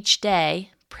 And each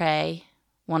day, pray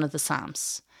one of the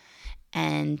Psalms.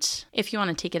 And if you want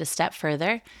to take it a step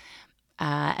further,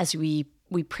 as we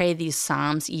pray these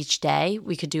Psalms each day,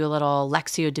 we could do a little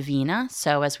Lectio Divina.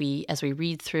 So as we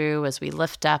read through, as we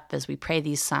lift up, as we pray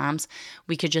these Psalms,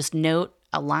 we could just note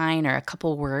a line or a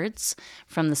couple words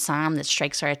from the Psalm that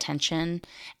strikes our attention.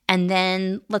 And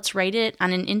then let's write it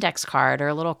on an index card or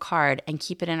a little card and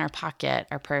keep it in our pocket,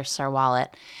 our purse, our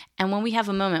wallet. And when we have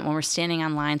a moment, when we're standing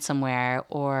on line somewhere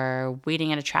or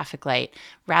waiting at a traffic light,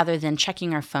 rather than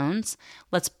checking our phones,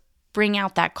 let's bring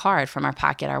out that card from our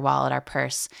pocket, our wallet, our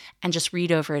purse, and just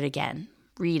read over it again.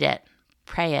 Read it,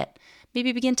 pray it,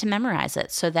 maybe begin to memorize it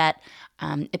so that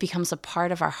it becomes a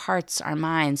part of our hearts, our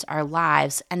minds, our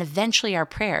lives, and eventually our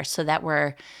prayer, so that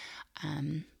we're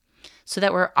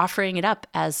offering it up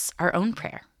as our own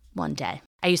prayer one day.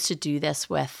 I used to do this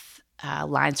with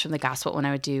lines from the gospel. When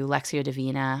I would do Lectio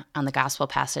Divina on the gospel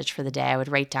passage for the day, I would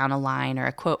write down a line or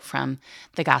a quote from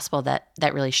the gospel that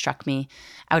really struck me.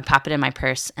 I would pop it in my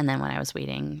purse, and then when I was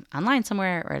waiting online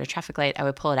somewhere or at a traffic light, I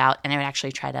would pull it out and I would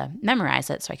actually try to memorize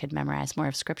it so I could memorize more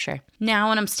of Scripture. Now,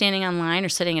 when I'm standing online or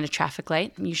sitting at a traffic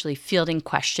light, I'm usually fielding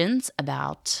questions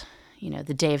about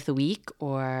the day of the week,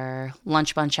 or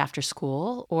lunch bunch after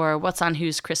school, or what's on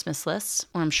whose Christmas list,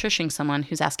 or I'm shushing someone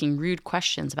who's asking rude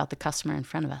questions about the customer in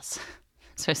front of us.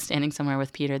 So I was standing somewhere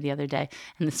with Peter the other day,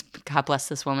 and God bless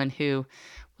this woman who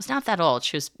was not that old.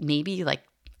 She was maybe like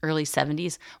early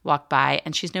 70s, walked by,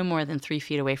 and she's no more than 3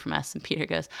 feet away from us. And Peter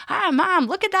goes, "Hi, Mom,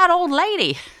 look at that old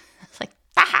lady." It's like,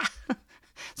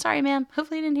 sorry, ma'am.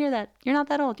 Hopefully you didn't hear that. You're not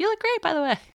that old. You look great, by the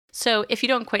way. So if you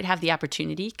don't quite have the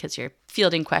opportunity because you're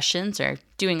fielding questions or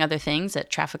doing other things at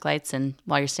traffic lights and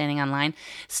while you're standing online,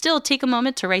 still take a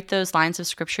moment to write those lines of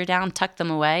Scripture down, tuck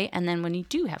them away, and then when you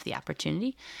do have the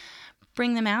opportunity,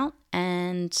 bring them out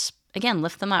and, again,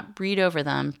 lift them up, read over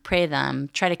them, pray them,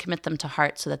 try to commit them to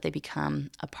heart so that they become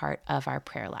a part of our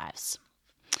prayer lives.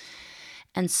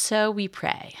 And so we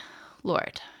pray,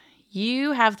 Lord,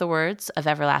 you have the words of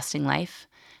everlasting life.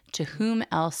 To whom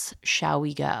else shall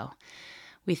we go?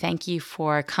 We thank you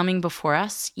for coming before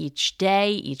us each day,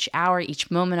 each hour,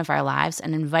 each moment of our lives,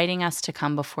 and inviting us to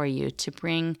come before you to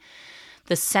bring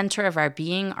the center of our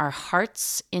being, our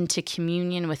hearts, into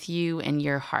communion with you and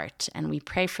your heart. And we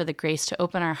pray for the grace to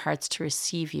open our hearts to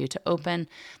receive you, to open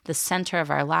the center of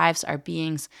our lives, our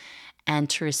beings, and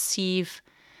to receive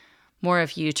more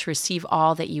of you, to receive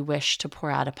all that you wish to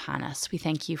pour out upon us. We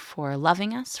thank you for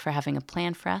loving us, for having a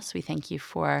plan for us. We thank you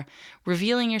for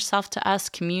revealing yourself to us,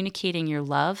 communicating your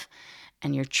love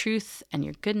and your truth and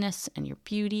your goodness and your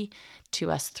beauty to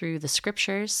us through the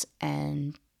scriptures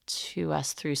and to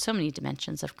us through so many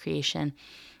dimensions of creation.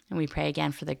 And we pray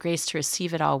again for the grace to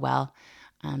receive it all well,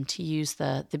 to use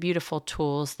the beautiful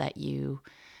tools that you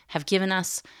have given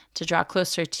us to draw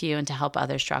closer to you and to help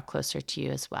others draw closer to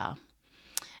you as well.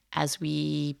 As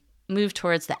we move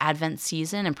towards the Advent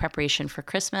season in preparation for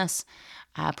Christmas,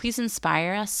 please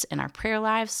inspire us in our prayer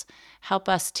lives. Help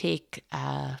us take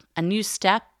a new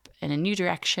step in a new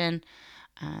direction,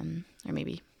 or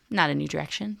maybe not a new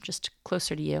direction, just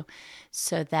closer to you,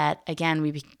 so that, again,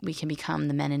 we can become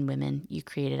the men and women you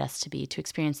created us to be, to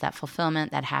experience that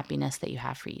fulfillment, that happiness that you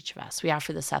have for each of us. We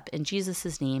offer this up in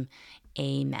Jesus' name,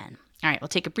 amen. All right, we'll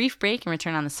take a brief break and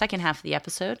return on the second half of the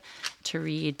episode to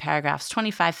read paragraphs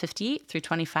 2558 through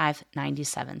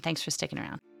 2597. Thanks for sticking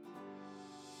around.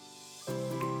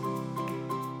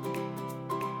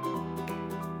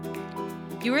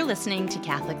 You are listening to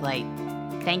Catholic Light.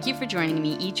 Thank you for joining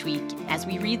me each week as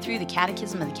we read through the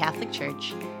Catechism of the Catholic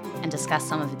Church and discuss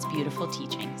some of its beautiful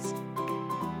teachings.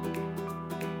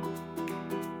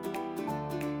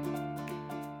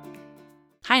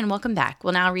 Hi, and welcome back.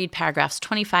 We'll now read paragraphs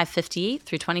 2558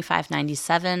 through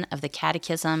 2597 of the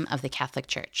Catechism of the Catholic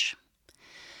Church.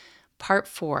 Part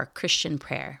 4, Christian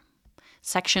Prayer.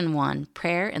 Section 1,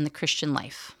 Prayer in the Christian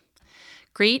Life.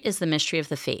 Great is the mystery of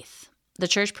the faith. The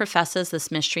Church professes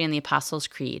this mystery in the Apostles'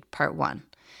 Creed, Part 1,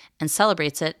 and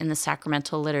celebrates it in the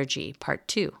Sacramental Liturgy, Part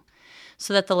 2,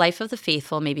 so that the life of the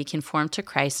faithful may be conformed to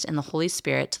Christ and the Holy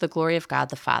Spirit to the glory of God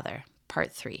the Father,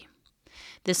 Part 3.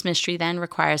 This mystery then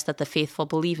requires that the faithful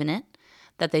believe in it,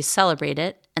 that they celebrate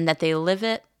it, and that they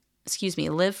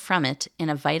live from it in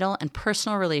a vital and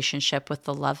personal relationship with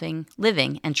the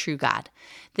living and true God.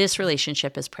 This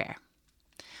relationship is prayer.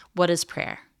 What is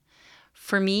prayer?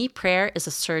 For me, prayer is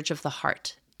a surge of the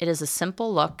heart. It is a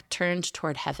simple look turned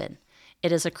toward heaven.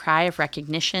 It is a cry of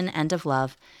recognition and of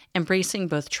love, embracing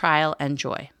both trial and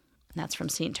joy. And that's from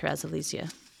St. Therese of Lisieux.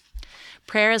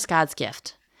 Prayer is God's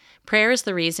gift. Prayer is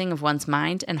the raising of one's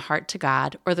mind and heart to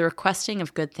God, or the requesting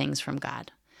of good things from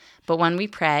God. But when we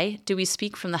pray, do we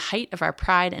speak from the height of our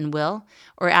pride and will,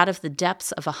 or out of the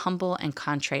depths of a humble and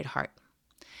contrite heart?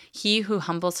 He who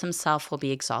humbles himself will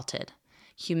be exalted.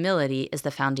 Humility is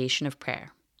the foundation of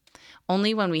prayer.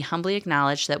 Only when we humbly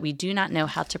acknowledge that we do not know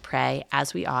how to pray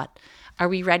as we ought, are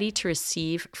we ready to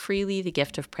receive freely the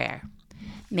gift of prayer.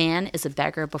 Man is a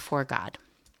beggar before God.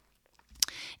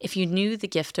 If you knew the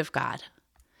gift of God.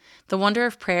 The wonder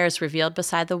of prayer is revealed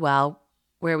beside the well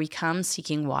where we come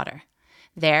seeking water.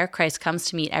 There, Christ comes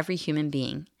to meet every human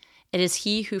being. It is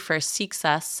he who first seeks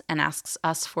us and asks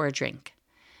us for a drink.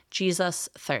 Jesus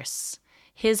thirsts.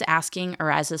 His asking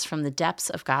arises from the depths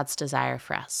of God's desire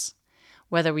for us.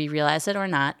 Whether we realize it or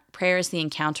not, prayer is the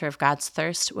encounter of God's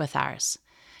thirst with ours.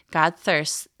 God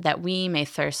thirsts that we may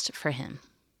thirst for him.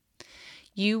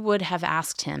 You would have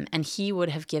asked him, and he would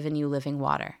have given you living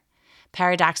water.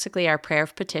 Paradoxically, our prayer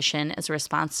of petition is a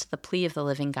response to the plea of the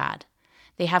living God.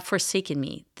 They have forsaken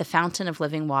me, the fountain of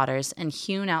living waters, and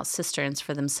hewn out cisterns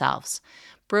for themselves,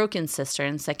 broken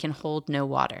cisterns that can hold no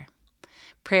water.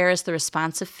 Prayer is the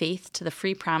response of faith to the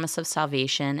free promise of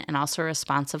salvation and also a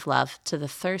response of love to the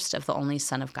thirst of the only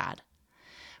Son of God.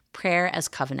 Prayer as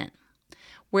covenant.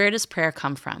 Where does prayer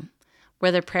come from?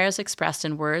 Whether prayer is expressed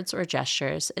in words or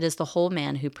gestures, it is the whole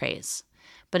man who prays.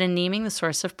 But in naming the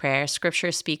source of prayer,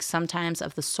 Scripture speaks sometimes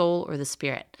of the soul or the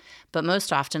spirit, but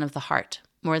most often of the heart,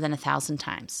 more than 1,000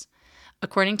 times.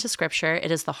 According to Scripture,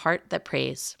 it is the heart that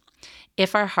prays.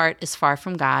 If our heart is far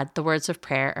from God, the words of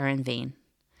prayer are in vain.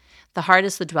 The heart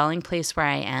is the dwelling place where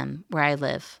I am, where I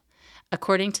live.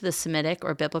 According to the Semitic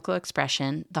or biblical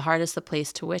expression, the heart is the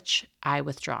place to which I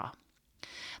withdraw.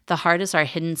 The heart is our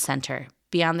hidden center,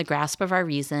 beyond the grasp of our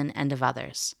reason and of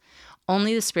others.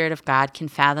 Only the Spirit of God can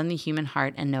fathom the human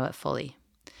heart and know it fully.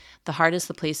 The heart is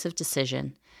the place of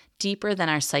decision, deeper than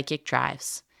our psychic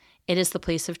drives. It is the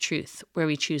place of truth, where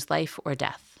we choose life or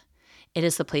death. It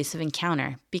is the place of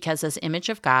encounter, because as image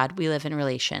of God, we live in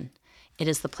relation. It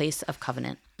is the place of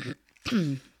covenant.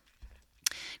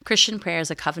 Christian prayer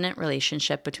is a covenant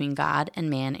relationship between God and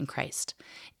man in Christ.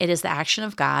 It is the action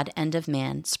of God and of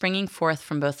man, springing forth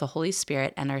from both the Holy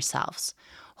Spirit and ourselves,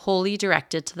 wholly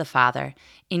directed to the Father,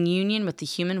 in union with the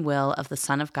human will of the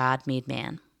Son of God made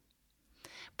man.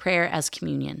 Prayer as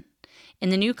communion. In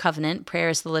the New Covenant, prayer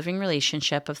is the living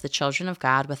relationship of the children of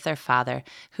God with their Father,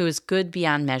 who is good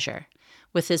beyond measure,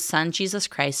 with his Son Jesus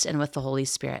Christ, and with the Holy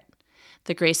Spirit.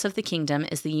 The grace of the kingdom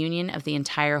is the union of the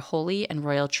entire holy and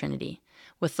royal Trinity,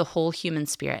 with the whole human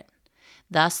spirit.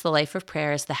 Thus, the life of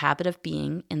prayer is the habit of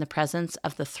being in the presence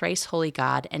of the thrice holy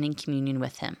God and in communion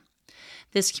with him.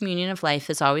 This communion of life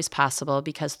is always possible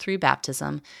because through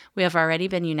baptism, we have already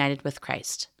been united with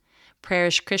Christ. Prayer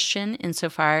is Christian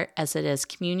insofar as it is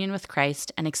communion with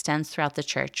Christ and extends throughout the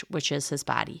church, which is his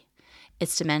body.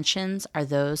 Its dimensions are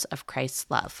those of Christ's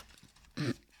love.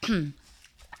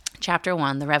 Chapter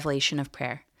 1, the revelation of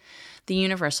prayer. The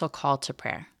universal call to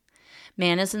prayer.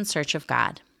 Man is in search of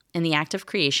God. In the act of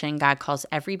creation, God calls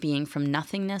every being from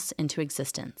nothingness into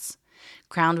existence.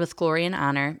 Crowned with glory and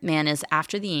honor, man is,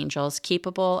 after the angels,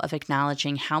 capable of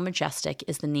acknowledging how majestic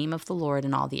is the name of the Lord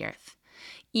in all the earth.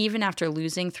 Even after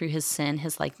losing through his sin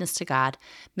his likeness to God,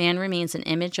 man remains an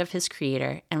image of his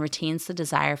Creator and retains the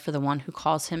desire for the one who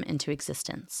calls him into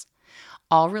existence.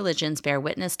 All religions bear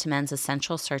witness to men's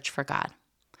essential search for God.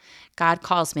 God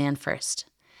calls man first.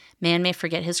 Man may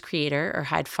forget his Creator or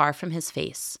hide far from his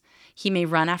face. He may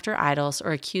run after idols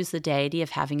or accuse the deity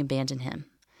of having abandoned him.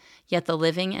 Yet the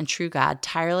living and true God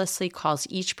tirelessly calls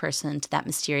each person to that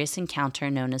mysterious encounter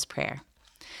known as prayer.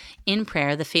 In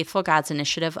prayer, the faithful God's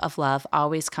initiative of love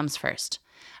always comes first.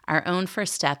 Our own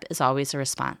first step is always a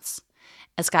response.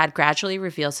 As God gradually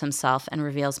reveals himself and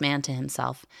reveals man to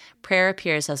himself, prayer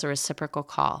appears as a reciprocal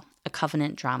call, a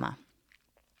covenant drama.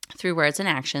 Through words and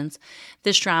actions,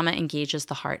 this drama engages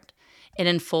the heart. It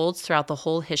unfolds throughout the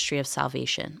whole history of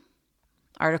salvation.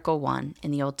 Article 1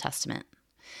 in the Old Testament.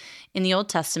 In the Old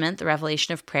Testament, the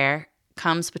revelation of prayer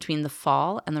comes between the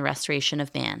fall and the restoration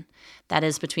of man. That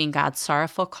is, between God's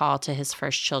sorrowful call to his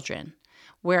first children.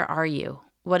 Where are you?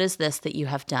 What is this that you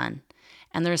have done?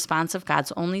 And the response of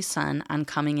God's only Son on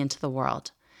coming into the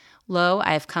world. Lo,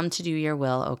 I have come to do your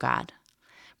will, O God.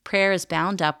 Prayer is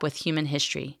bound up with human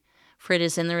history, for it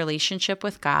is in the relationship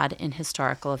with God in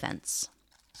historical events.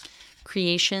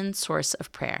 Creation, source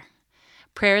of prayer.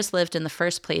 Prayer is lived in the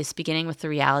first place, beginning with the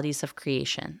realities of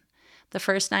creation. The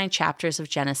first 9 chapters of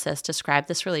Genesis describe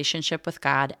this relationship with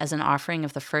God as an offering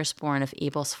of the firstborn of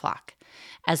Abel's flock,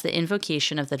 as the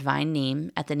invocation of the divine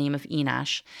name at the name of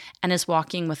Enosh, and as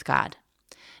walking with God.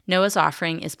 Noah's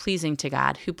offering is pleasing to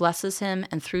God, who blesses him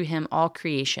and through him all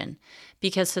creation,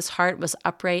 because his heart was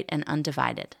upright and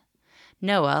undivided.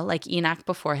 Noah, like Enoch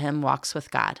before him, walks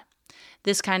with God.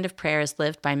 This kind of prayer is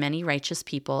lived by many righteous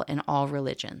people in all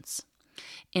religions.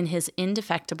 In his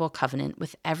indefectible covenant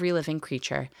with every living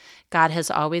creature, God has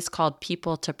always called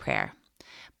people to prayer.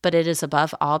 But it is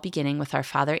above all beginning with our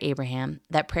father Abraham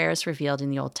that prayer is revealed in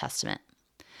the Old Testament.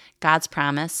 God's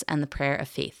promise and the prayer of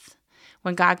faith.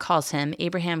 When God calls him,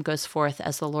 Abraham goes forth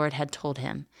as the Lord had told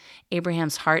him.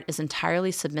 Abraham's heart is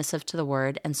entirely submissive to the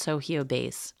word, and so he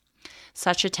obeys.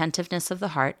 Such attentiveness of the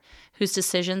heart, whose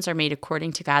decisions are made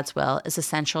according to God's will, is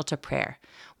essential to prayer,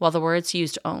 while the words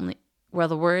used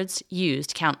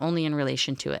count only in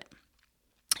relation to it.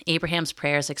 Abraham's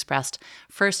prayer is expressed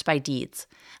first by deeds.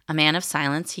 A man of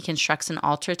silence, he constructs an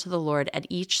altar to the Lord at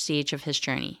each stage of his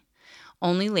journey.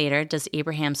 Only later does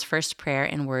Abraham's first prayer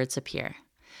in words appear,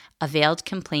 a veiled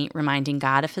complaint reminding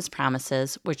God of his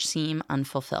promises which seem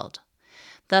unfulfilled.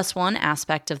 Thus, one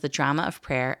aspect of the drama of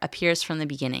prayer appears from the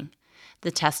beginning,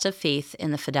 the test of faith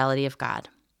in the fidelity of God.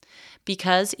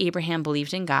 Because Abraham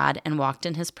believed in God and walked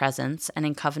in his presence and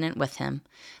in covenant with him,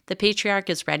 the patriarch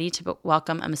is ready to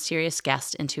welcome a mysterious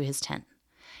guest into his tent.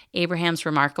 Abraham's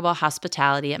remarkable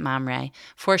hospitality at Mamre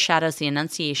foreshadows the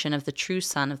annunciation of the true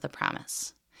son of the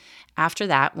promise. After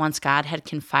that, once God had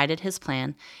confided his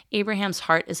plan, Abraham's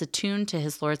heart is attuned to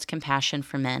his Lord's compassion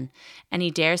for men, and he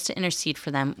dares to intercede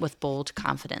for them with bold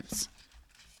confidence.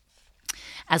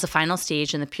 As a final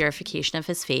stage in the purification of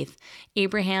his faith,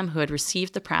 Abraham, who had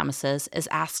received the promises, is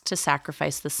asked to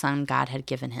sacrifice the son God had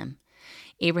given him.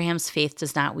 Abraham's faith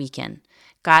does not weaken.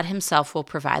 God himself will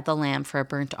provide the lamb for a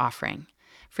burnt offering,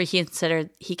 for he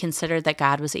considered that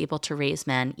God was able to raise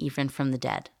men even from the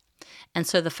dead. And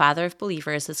so the Father of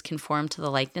believers is conformed to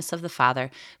the likeness of the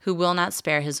Father, who will not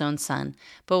spare his own Son,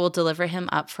 but will deliver him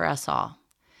up for us all.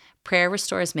 Prayer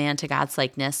restores man to God's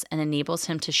likeness and enables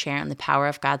him to share in the power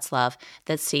of God's love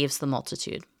that saves the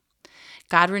multitude.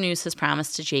 God renews his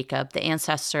promise to Jacob, the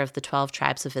ancestor of the 12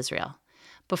 tribes of Israel.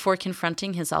 Before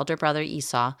confronting his elder brother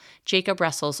Esau, Jacob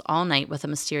wrestles all night with a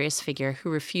mysterious figure who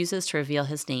refuses to reveal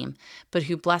his name, but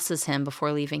who blesses him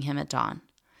before leaving him at dawn.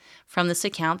 From this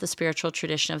account, the spiritual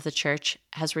tradition of the church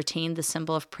has retained the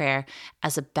symbol of prayer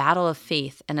as a battle of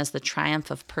faith and as the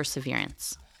triumph of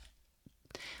perseverance.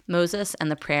 Moses and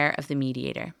the prayer of the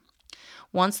mediator.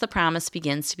 Once the promise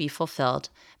begins to be fulfilled,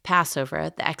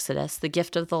 Passover, the Exodus, the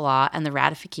gift of the law, and the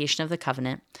ratification of the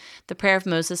covenant, the prayer of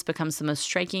Moses becomes the most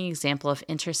striking example of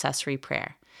intercessory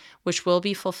prayer, which will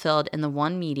be fulfilled in the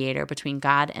one mediator between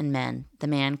God and men, the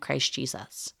man Christ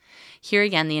Jesus. Here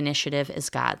again, the initiative is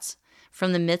God's.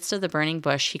 From the midst of the burning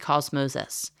bush, he calls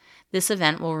Moses. This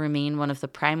event will remain one of the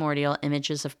primordial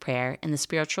images of prayer in the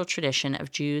spiritual tradition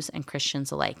of Jews and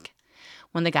Christians alike.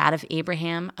 When the God of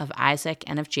Abraham, of Isaac,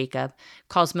 and of Jacob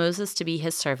calls Moses to be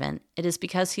his servant, it is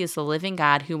because he is the living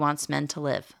God who wants men to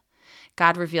live.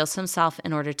 God reveals himself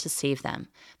in order to save them,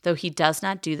 though he does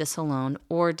not do this alone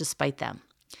or despite them.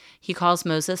 He calls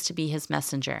Moses to be his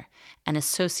messenger, an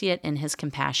associate in his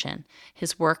compassion,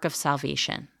 his work of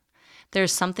salvation. There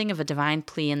is something of a divine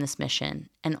plea in this mission,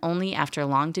 and only after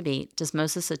long debate does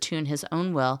Moses attune his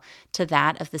own will to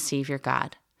that of the Savior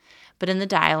God. But in the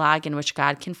dialogue in which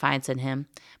God confides in him,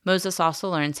 Moses also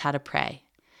learns how to pray.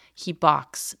 He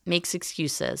balks, makes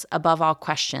excuses, above all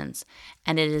questions,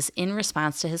 and it is in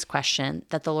response to his question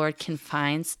that the Lord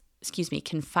confides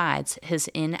his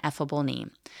ineffable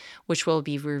name, which will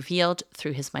be revealed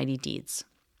through his mighty deeds.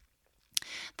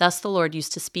 Thus the Lord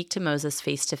used to speak to Moses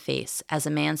face to face, as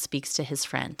a man speaks to his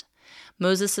friend.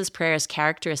 Moses' prayer is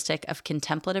characteristic of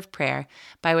contemplative prayer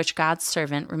by which God's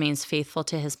servant remains faithful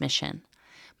to his mission.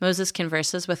 Moses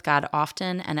converses with God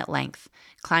often and at length,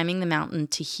 climbing the mountain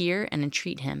to hear and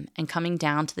entreat him, and coming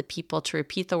down to the people to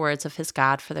repeat the words of his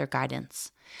God for their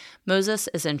guidance. Moses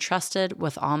is entrusted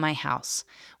with all my house.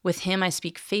 With him I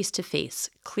speak face to face,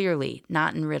 clearly,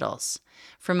 not in riddles.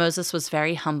 For Moses was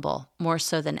very humble, more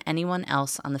so than anyone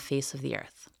else on the face of the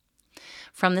earth.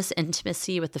 From this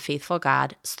intimacy with the faithful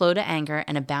God, slow to anger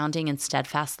and abounding in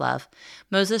steadfast love,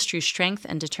 Moses drew strength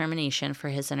and determination for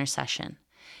his intercession.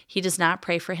 He does not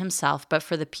pray for himself, but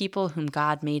for the people whom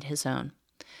God made his own.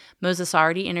 Moses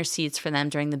already intercedes for them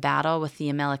during the battle with the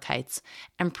Amalekites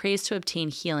and prays to obtain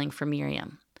healing for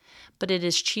Miriam. But it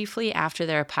is chiefly after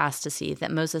their apostasy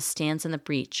that Moses stands in the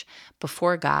breach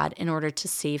before God in order to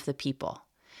save the people.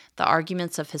 The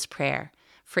arguments of his prayer,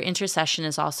 for intercession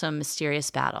is also a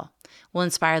mysterious battle, will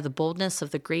inspire the boldness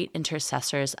of the great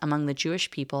intercessors among the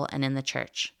Jewish people and in the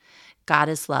church. God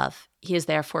is love. He is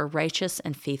therefore righteous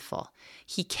and faithful.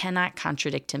 He cannot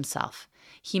contradict himself.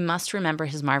 He must remember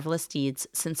his marvelous deeds,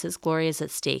 since his glory is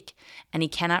at stake, and he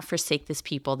cannot forsake this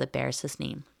people that bears his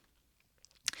name.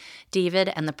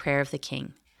 David and the prayer of the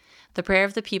king. The prayer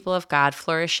of the people of God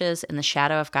flourishes in the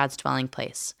shadow of God's dwelling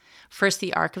place, first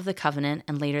the Ark of the Covenant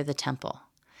and later the temple.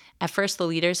 At first, the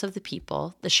leaders of the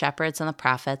people, the shepherds and the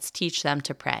prophets, teach them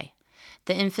to pray.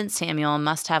 The infant Samuel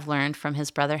must have learned from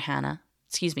his mother Hannah,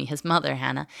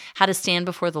 how to stand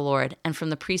before the Lord, and from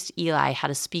the priest Eli how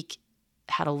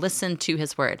to listen to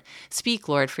his word. Speak,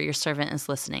 Lord, for your servant is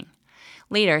listening.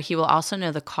 Later, he will also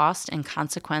know the cost and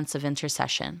consequence of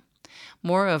intercession.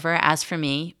 Moreover, as for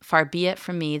me, far be it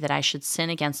from me that I should sin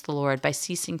against the Lord by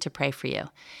ceasing to pray for you,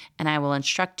 and I will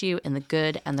instruct you in the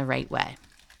good and the right way.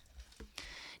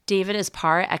 David is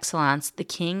par excellence the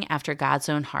king after God's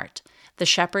own heart, the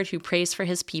shepherd who prays for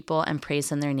his people and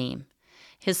prays in their name.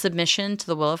 His submission to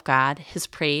the will of God, his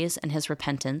praise, and his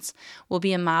repentance will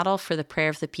be a model for the prayer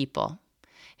of the people.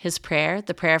 His prayer,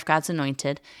 the prayer of God's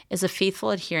anointed, is a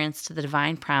faithful adherence to the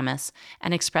divine promise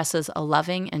and expresses a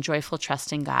loving and joyful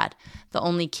trust in God, the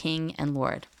only King and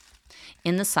Lord.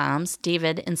 In the Psalms,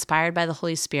 David, inspired by the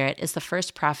Holy Spirit, is the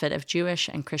first prophet of Jewish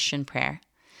and Christian prayer.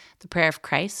 The prayer of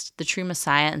Christ, the true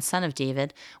Messiah and Son of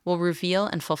David, will reveal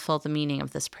and fulfill the meaning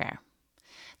of this prayer.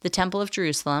 The Temple of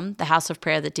Jerusalem, the house of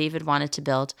prayer that David wanted to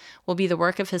build, will be the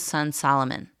work of his son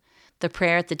Solomon. The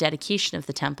prayer at the dedication of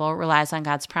the temple relies on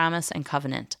God's promise and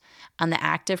covenant, on the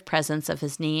active presence of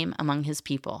his name among his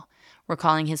people,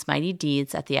 recalling his mighty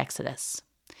deeds at the Exodus.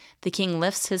 The king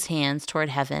lifts his hands toward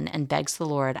heaven and begs the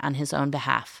Lord on his own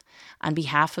behalf, on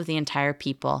behalf of the entire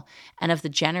people and of the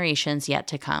generations yet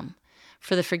to come,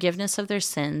 for the forgiveness of their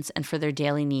sins and for their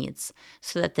daily needs,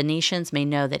 so that the nations may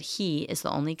know that he is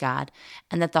the only God,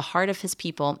 and that the heart of his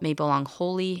people may belong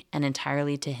wholly and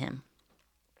entirely to him.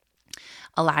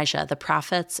 Elijah, the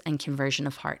prophets, and conversion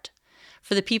of heart.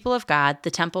 For the people of God,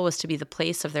 the temple was to be the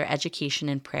place of their education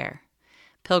and prayer.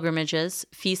 Pilgrimages,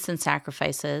 feasts and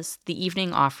sacrifices, the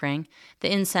evening offering,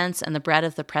 the incense and the bread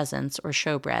of the presence, or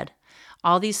showbread,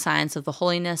 All these signs of the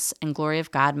holiness and glory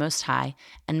of God Most High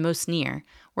and Most Near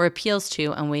were appeals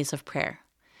to and ways of prayer.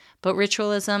 But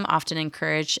ritualism often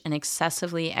encouraged an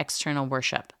excessively external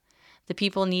worship. The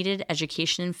people needed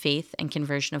education in faith and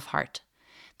conversion of heart.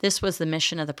 This was the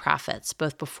mission of the prophets,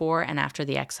 both before and after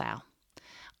the exile.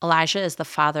 Elijah is the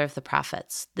father of the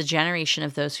prophets, the generation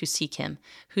of those who seek him,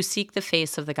 who seek the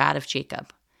face of the God of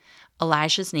Jacob.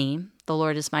 Elijah's name, the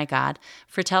Lord is my God,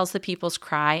 foretells the people's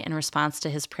cry in response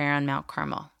to his prayer on Mount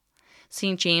Carmel.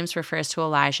 St. James refers to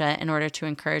Elijah in order to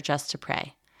encourage us to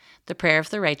pray. The prayer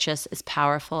of the righteous is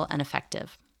powerful and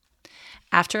effective.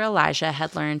 After Elijah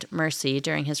had learned mercy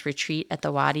during his retreat at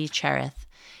the Wadi Cherith,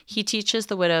 he teaches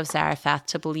the widow of Zarephath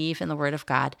to believe in the word of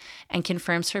God and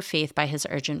confirms her faith by his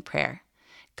urgent prayer.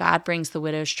 God brings the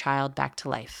widow's child back to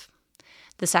life.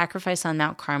 The sacrifice on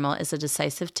Mount Carmel is a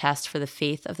decisive test for the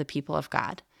faith of the people of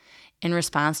God. In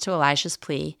response to Elijah's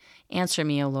plea, "Answer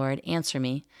me, O Lord, answer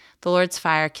me," the Lord's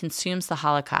fire consumes the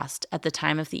holocaust at the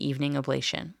time of the evening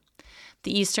oblation.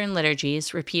 The Eastern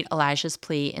liturgies repeat Elijah's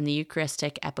plea in the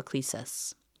Eucharistic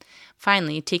epiclesis.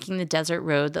 Finally, taking the desert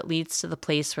road that leads to the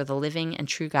place where the living and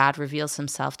true God reveals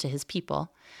himself to his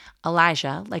people,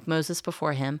 Elijah, like Moses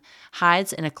before him,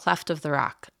 hides in a cleft of the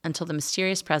rock until the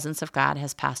mysterious presence of God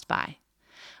has passed by.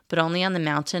 But only on the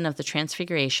mountain of the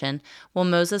Transfiguration will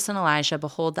Moses and Elijah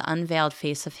behold the unveiled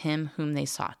face of him whom they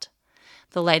sought.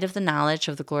 The light of the knowledge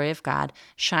of the glory of God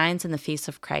shines in the face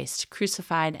of Christ,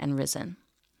 crucified and risen.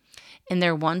 In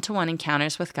their one-to-one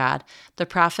encounters with God, the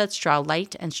prophets draw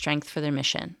light and strength for their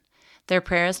mission. Their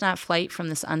prayer is not flight from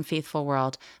this unfaithful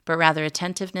world, but rather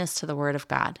attentiveness to the word of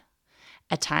God.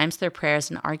 At times their prayer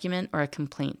is an argument or a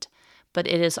complaint, but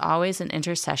it is always an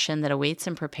intercession that awaits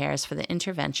and prepares for the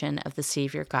intervention of the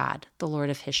Savior God, the Lord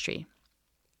of history.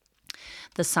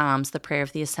 The Psalms, the prayer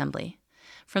of the assembly.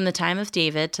 From the time of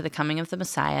David to the coming of the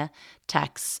Messiah,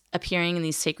 texts appearing in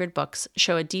these sacred books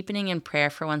show a deepening in prayer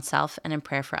for oneself and in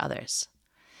prayer for others.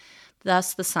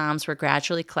 Thus, the Psalms were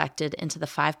gradually collected into the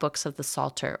 5 books of the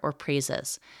Psalter, or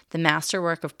Praises, the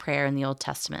masterwork of prayer in the Old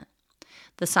Testament.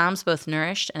 The Psalms both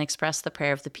nourished and expressed the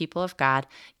prayer of the people of God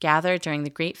gathered during the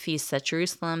great feasts at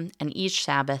Jerusalem and each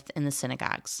Sabbath in the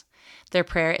synagogues. Their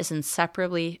prayer is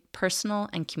inseparably personal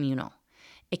and communal.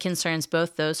 It concerns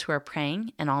both those who are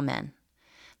praying and all men.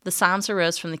 The Psalms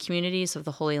arose from the communities of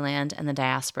the Holy Land and the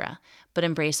diaspora, but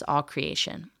embrace all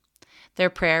creation. Their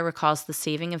prayer recalls the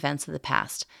saving events of the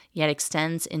past, yet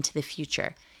extends into the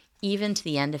future, even to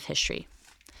the end of history.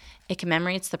 It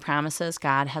commemorates the promises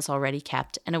God has already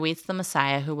kept and awaits the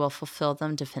Messiah who will fulfill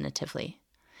them definitively.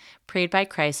 Prayed by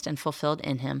Christ and fulfilled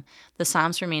in him, the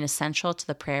Psalms remain essential to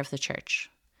the prayer of the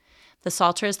Church. The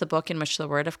Psalter is the book in which the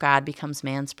Word of God becomes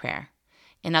man's prayer.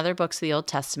 In other books of the Old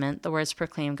Testament, the words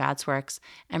proclaim God's works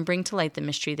and bring to light the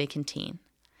mystery they contain.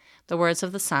 The words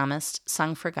of the psalmist,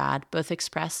 sung for God, both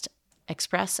express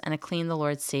and acclaim the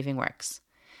Lord's saving works.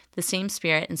 The same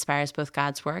Spirit inspires both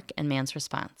God's work and man's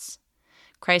response.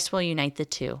 Christ will unite the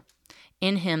two.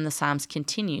 In him, the Psalms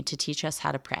continue to teach us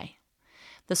how to pray.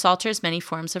 The Psalter's many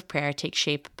forms of prayer take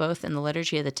shape both in the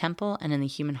liturgy of the temple and in the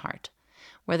human heart.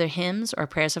 Whether hymns or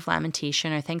prayers of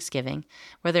lamentation or thanksgiving,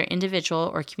 whether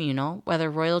individual or communal, whether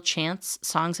royal chants,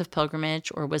 songs of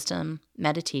pilgrimage, or wisdom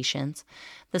meditations,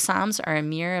 the Psalms are a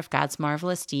mirror of God's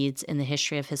marvelous deeds in the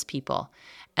history of his people,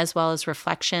 as well as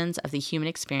reflections of the human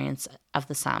experience of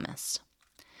the psalmist.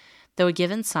 Though a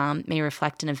given psalm may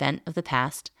reflect an event of the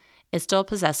past, it still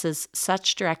possesses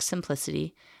such direct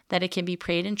simplicity that it can be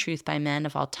prayed in truth by men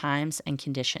of all times and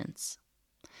conditions.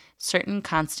 Certain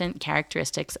constant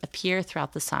characteristics appear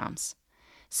throughout the Psalms: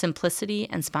 simplicity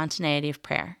and spontaneity of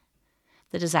prayer,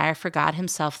 the desire for God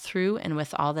himself through and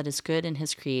with all that is good in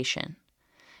his creation,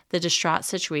 the distraught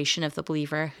situation of the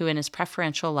believer who in his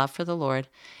preferential love for the Lord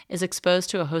is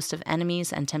exposed to a host of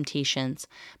enemies and temptations,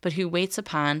 but who waits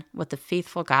upon what the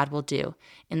faithful God will do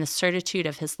in the certitude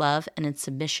of his love and in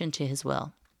submission to his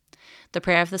will. The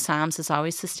prayer of the Psalms is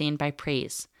always sustained by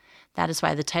praise. That is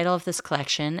why the title of this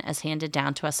collection, as handed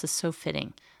down to us, is so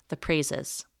fitting, the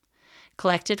Praises.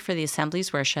 Collected for the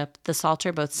assembly's worship, the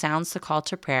Psalter both sounds the call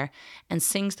to prayer and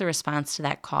sings the response to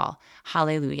that call,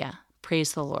 Hallelujah,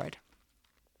 praise the Lord.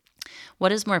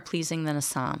 What is more pleasing than a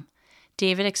psalm?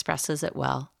 David expresses it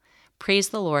well. Praise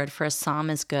the Lord, for a psalm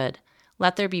is good.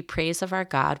 Let there be praise of our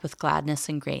God with gladness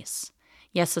and grace.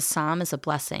 Yes, a psalm is a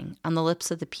blessing on the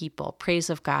lips of the people, praise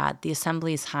of God, the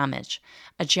assembly's homage,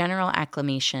 a general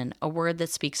acclamation, a word that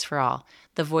speaks for all,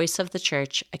 the voice of the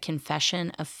church, a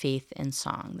confession of faith in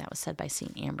song. That was said by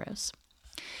St. Ambrose.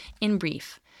 In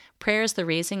brief, prayer is the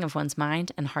raising of one's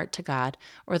mind and heart to God,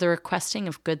 or the requesting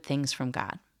of good things from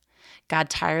God. God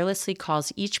tirelessly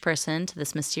calls each person to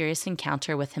this mysterious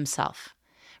encounter with himself.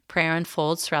 Prayer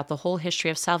unfolds throughout the whole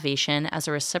history of salvation as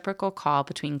a reciprocal call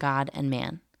between God and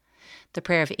man. The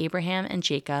prayer of Abraham and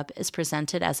Jacob is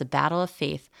presented as a battle of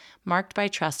faith marked by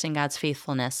trust in God's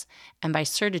faithfulness and by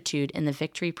certitude in the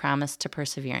victory promised to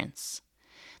perseverance.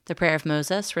 The prayer of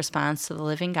Moses responds to the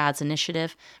living God's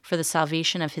initiative for the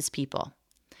salvation of his people.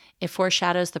 It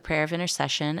foreshadows the prayer of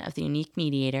intercession of the unique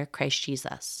mediator, Christ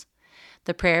Jesus.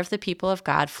 The prayer of the people of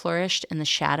God flourished in the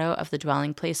shadow of the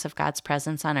dwelling place of God's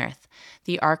presence on earth,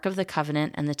 the Ark of the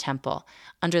Covenant and the temple,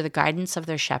 under the guidance of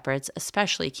their shepherds,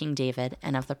 especially King David,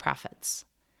 and of the prophets.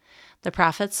 The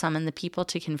prophets summoned the people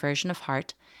to conversion of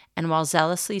heart, and while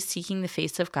zealously seeking the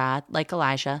face of God, like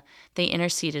Elijah, they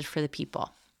interceded for the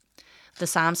people. The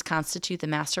Psalms constitute the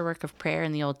masterwork of prayer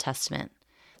in the Old Testament.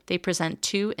 They present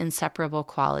two inseparable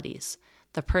qualities,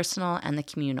 the personal and the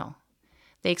communal.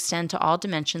 They extend to all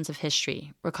dimensions of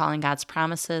history, recalling God's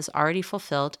promises already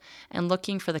fulfilled and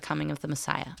looking for the coming of the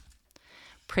Messiah.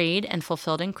 Prayed and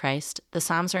fulfilled in Christ, the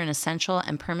Psalms are an essential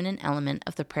and permanent element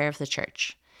of the prayer of the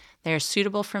Church. They are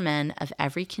suitable for men of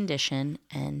every condition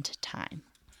and time.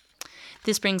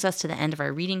 This brings us to the end of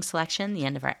our reading selection, the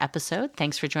end of our episode.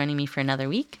 Thanks for joining me for another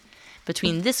week.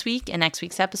 Between this week and next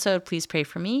week's episode, please pray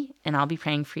for me, and I'll be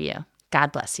praying for you.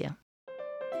 God bless you.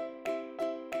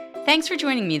 Thanks for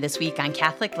joining me this week on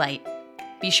Catholic Light.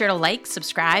 Be sure to like,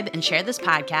 subscribe, and share this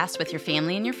podcast with your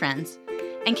family and your friends,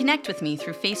 and connect with me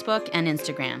through Facebook and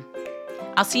Instagram.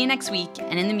 I'll see you next week,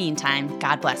 and in the meantime,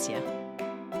 God bless you.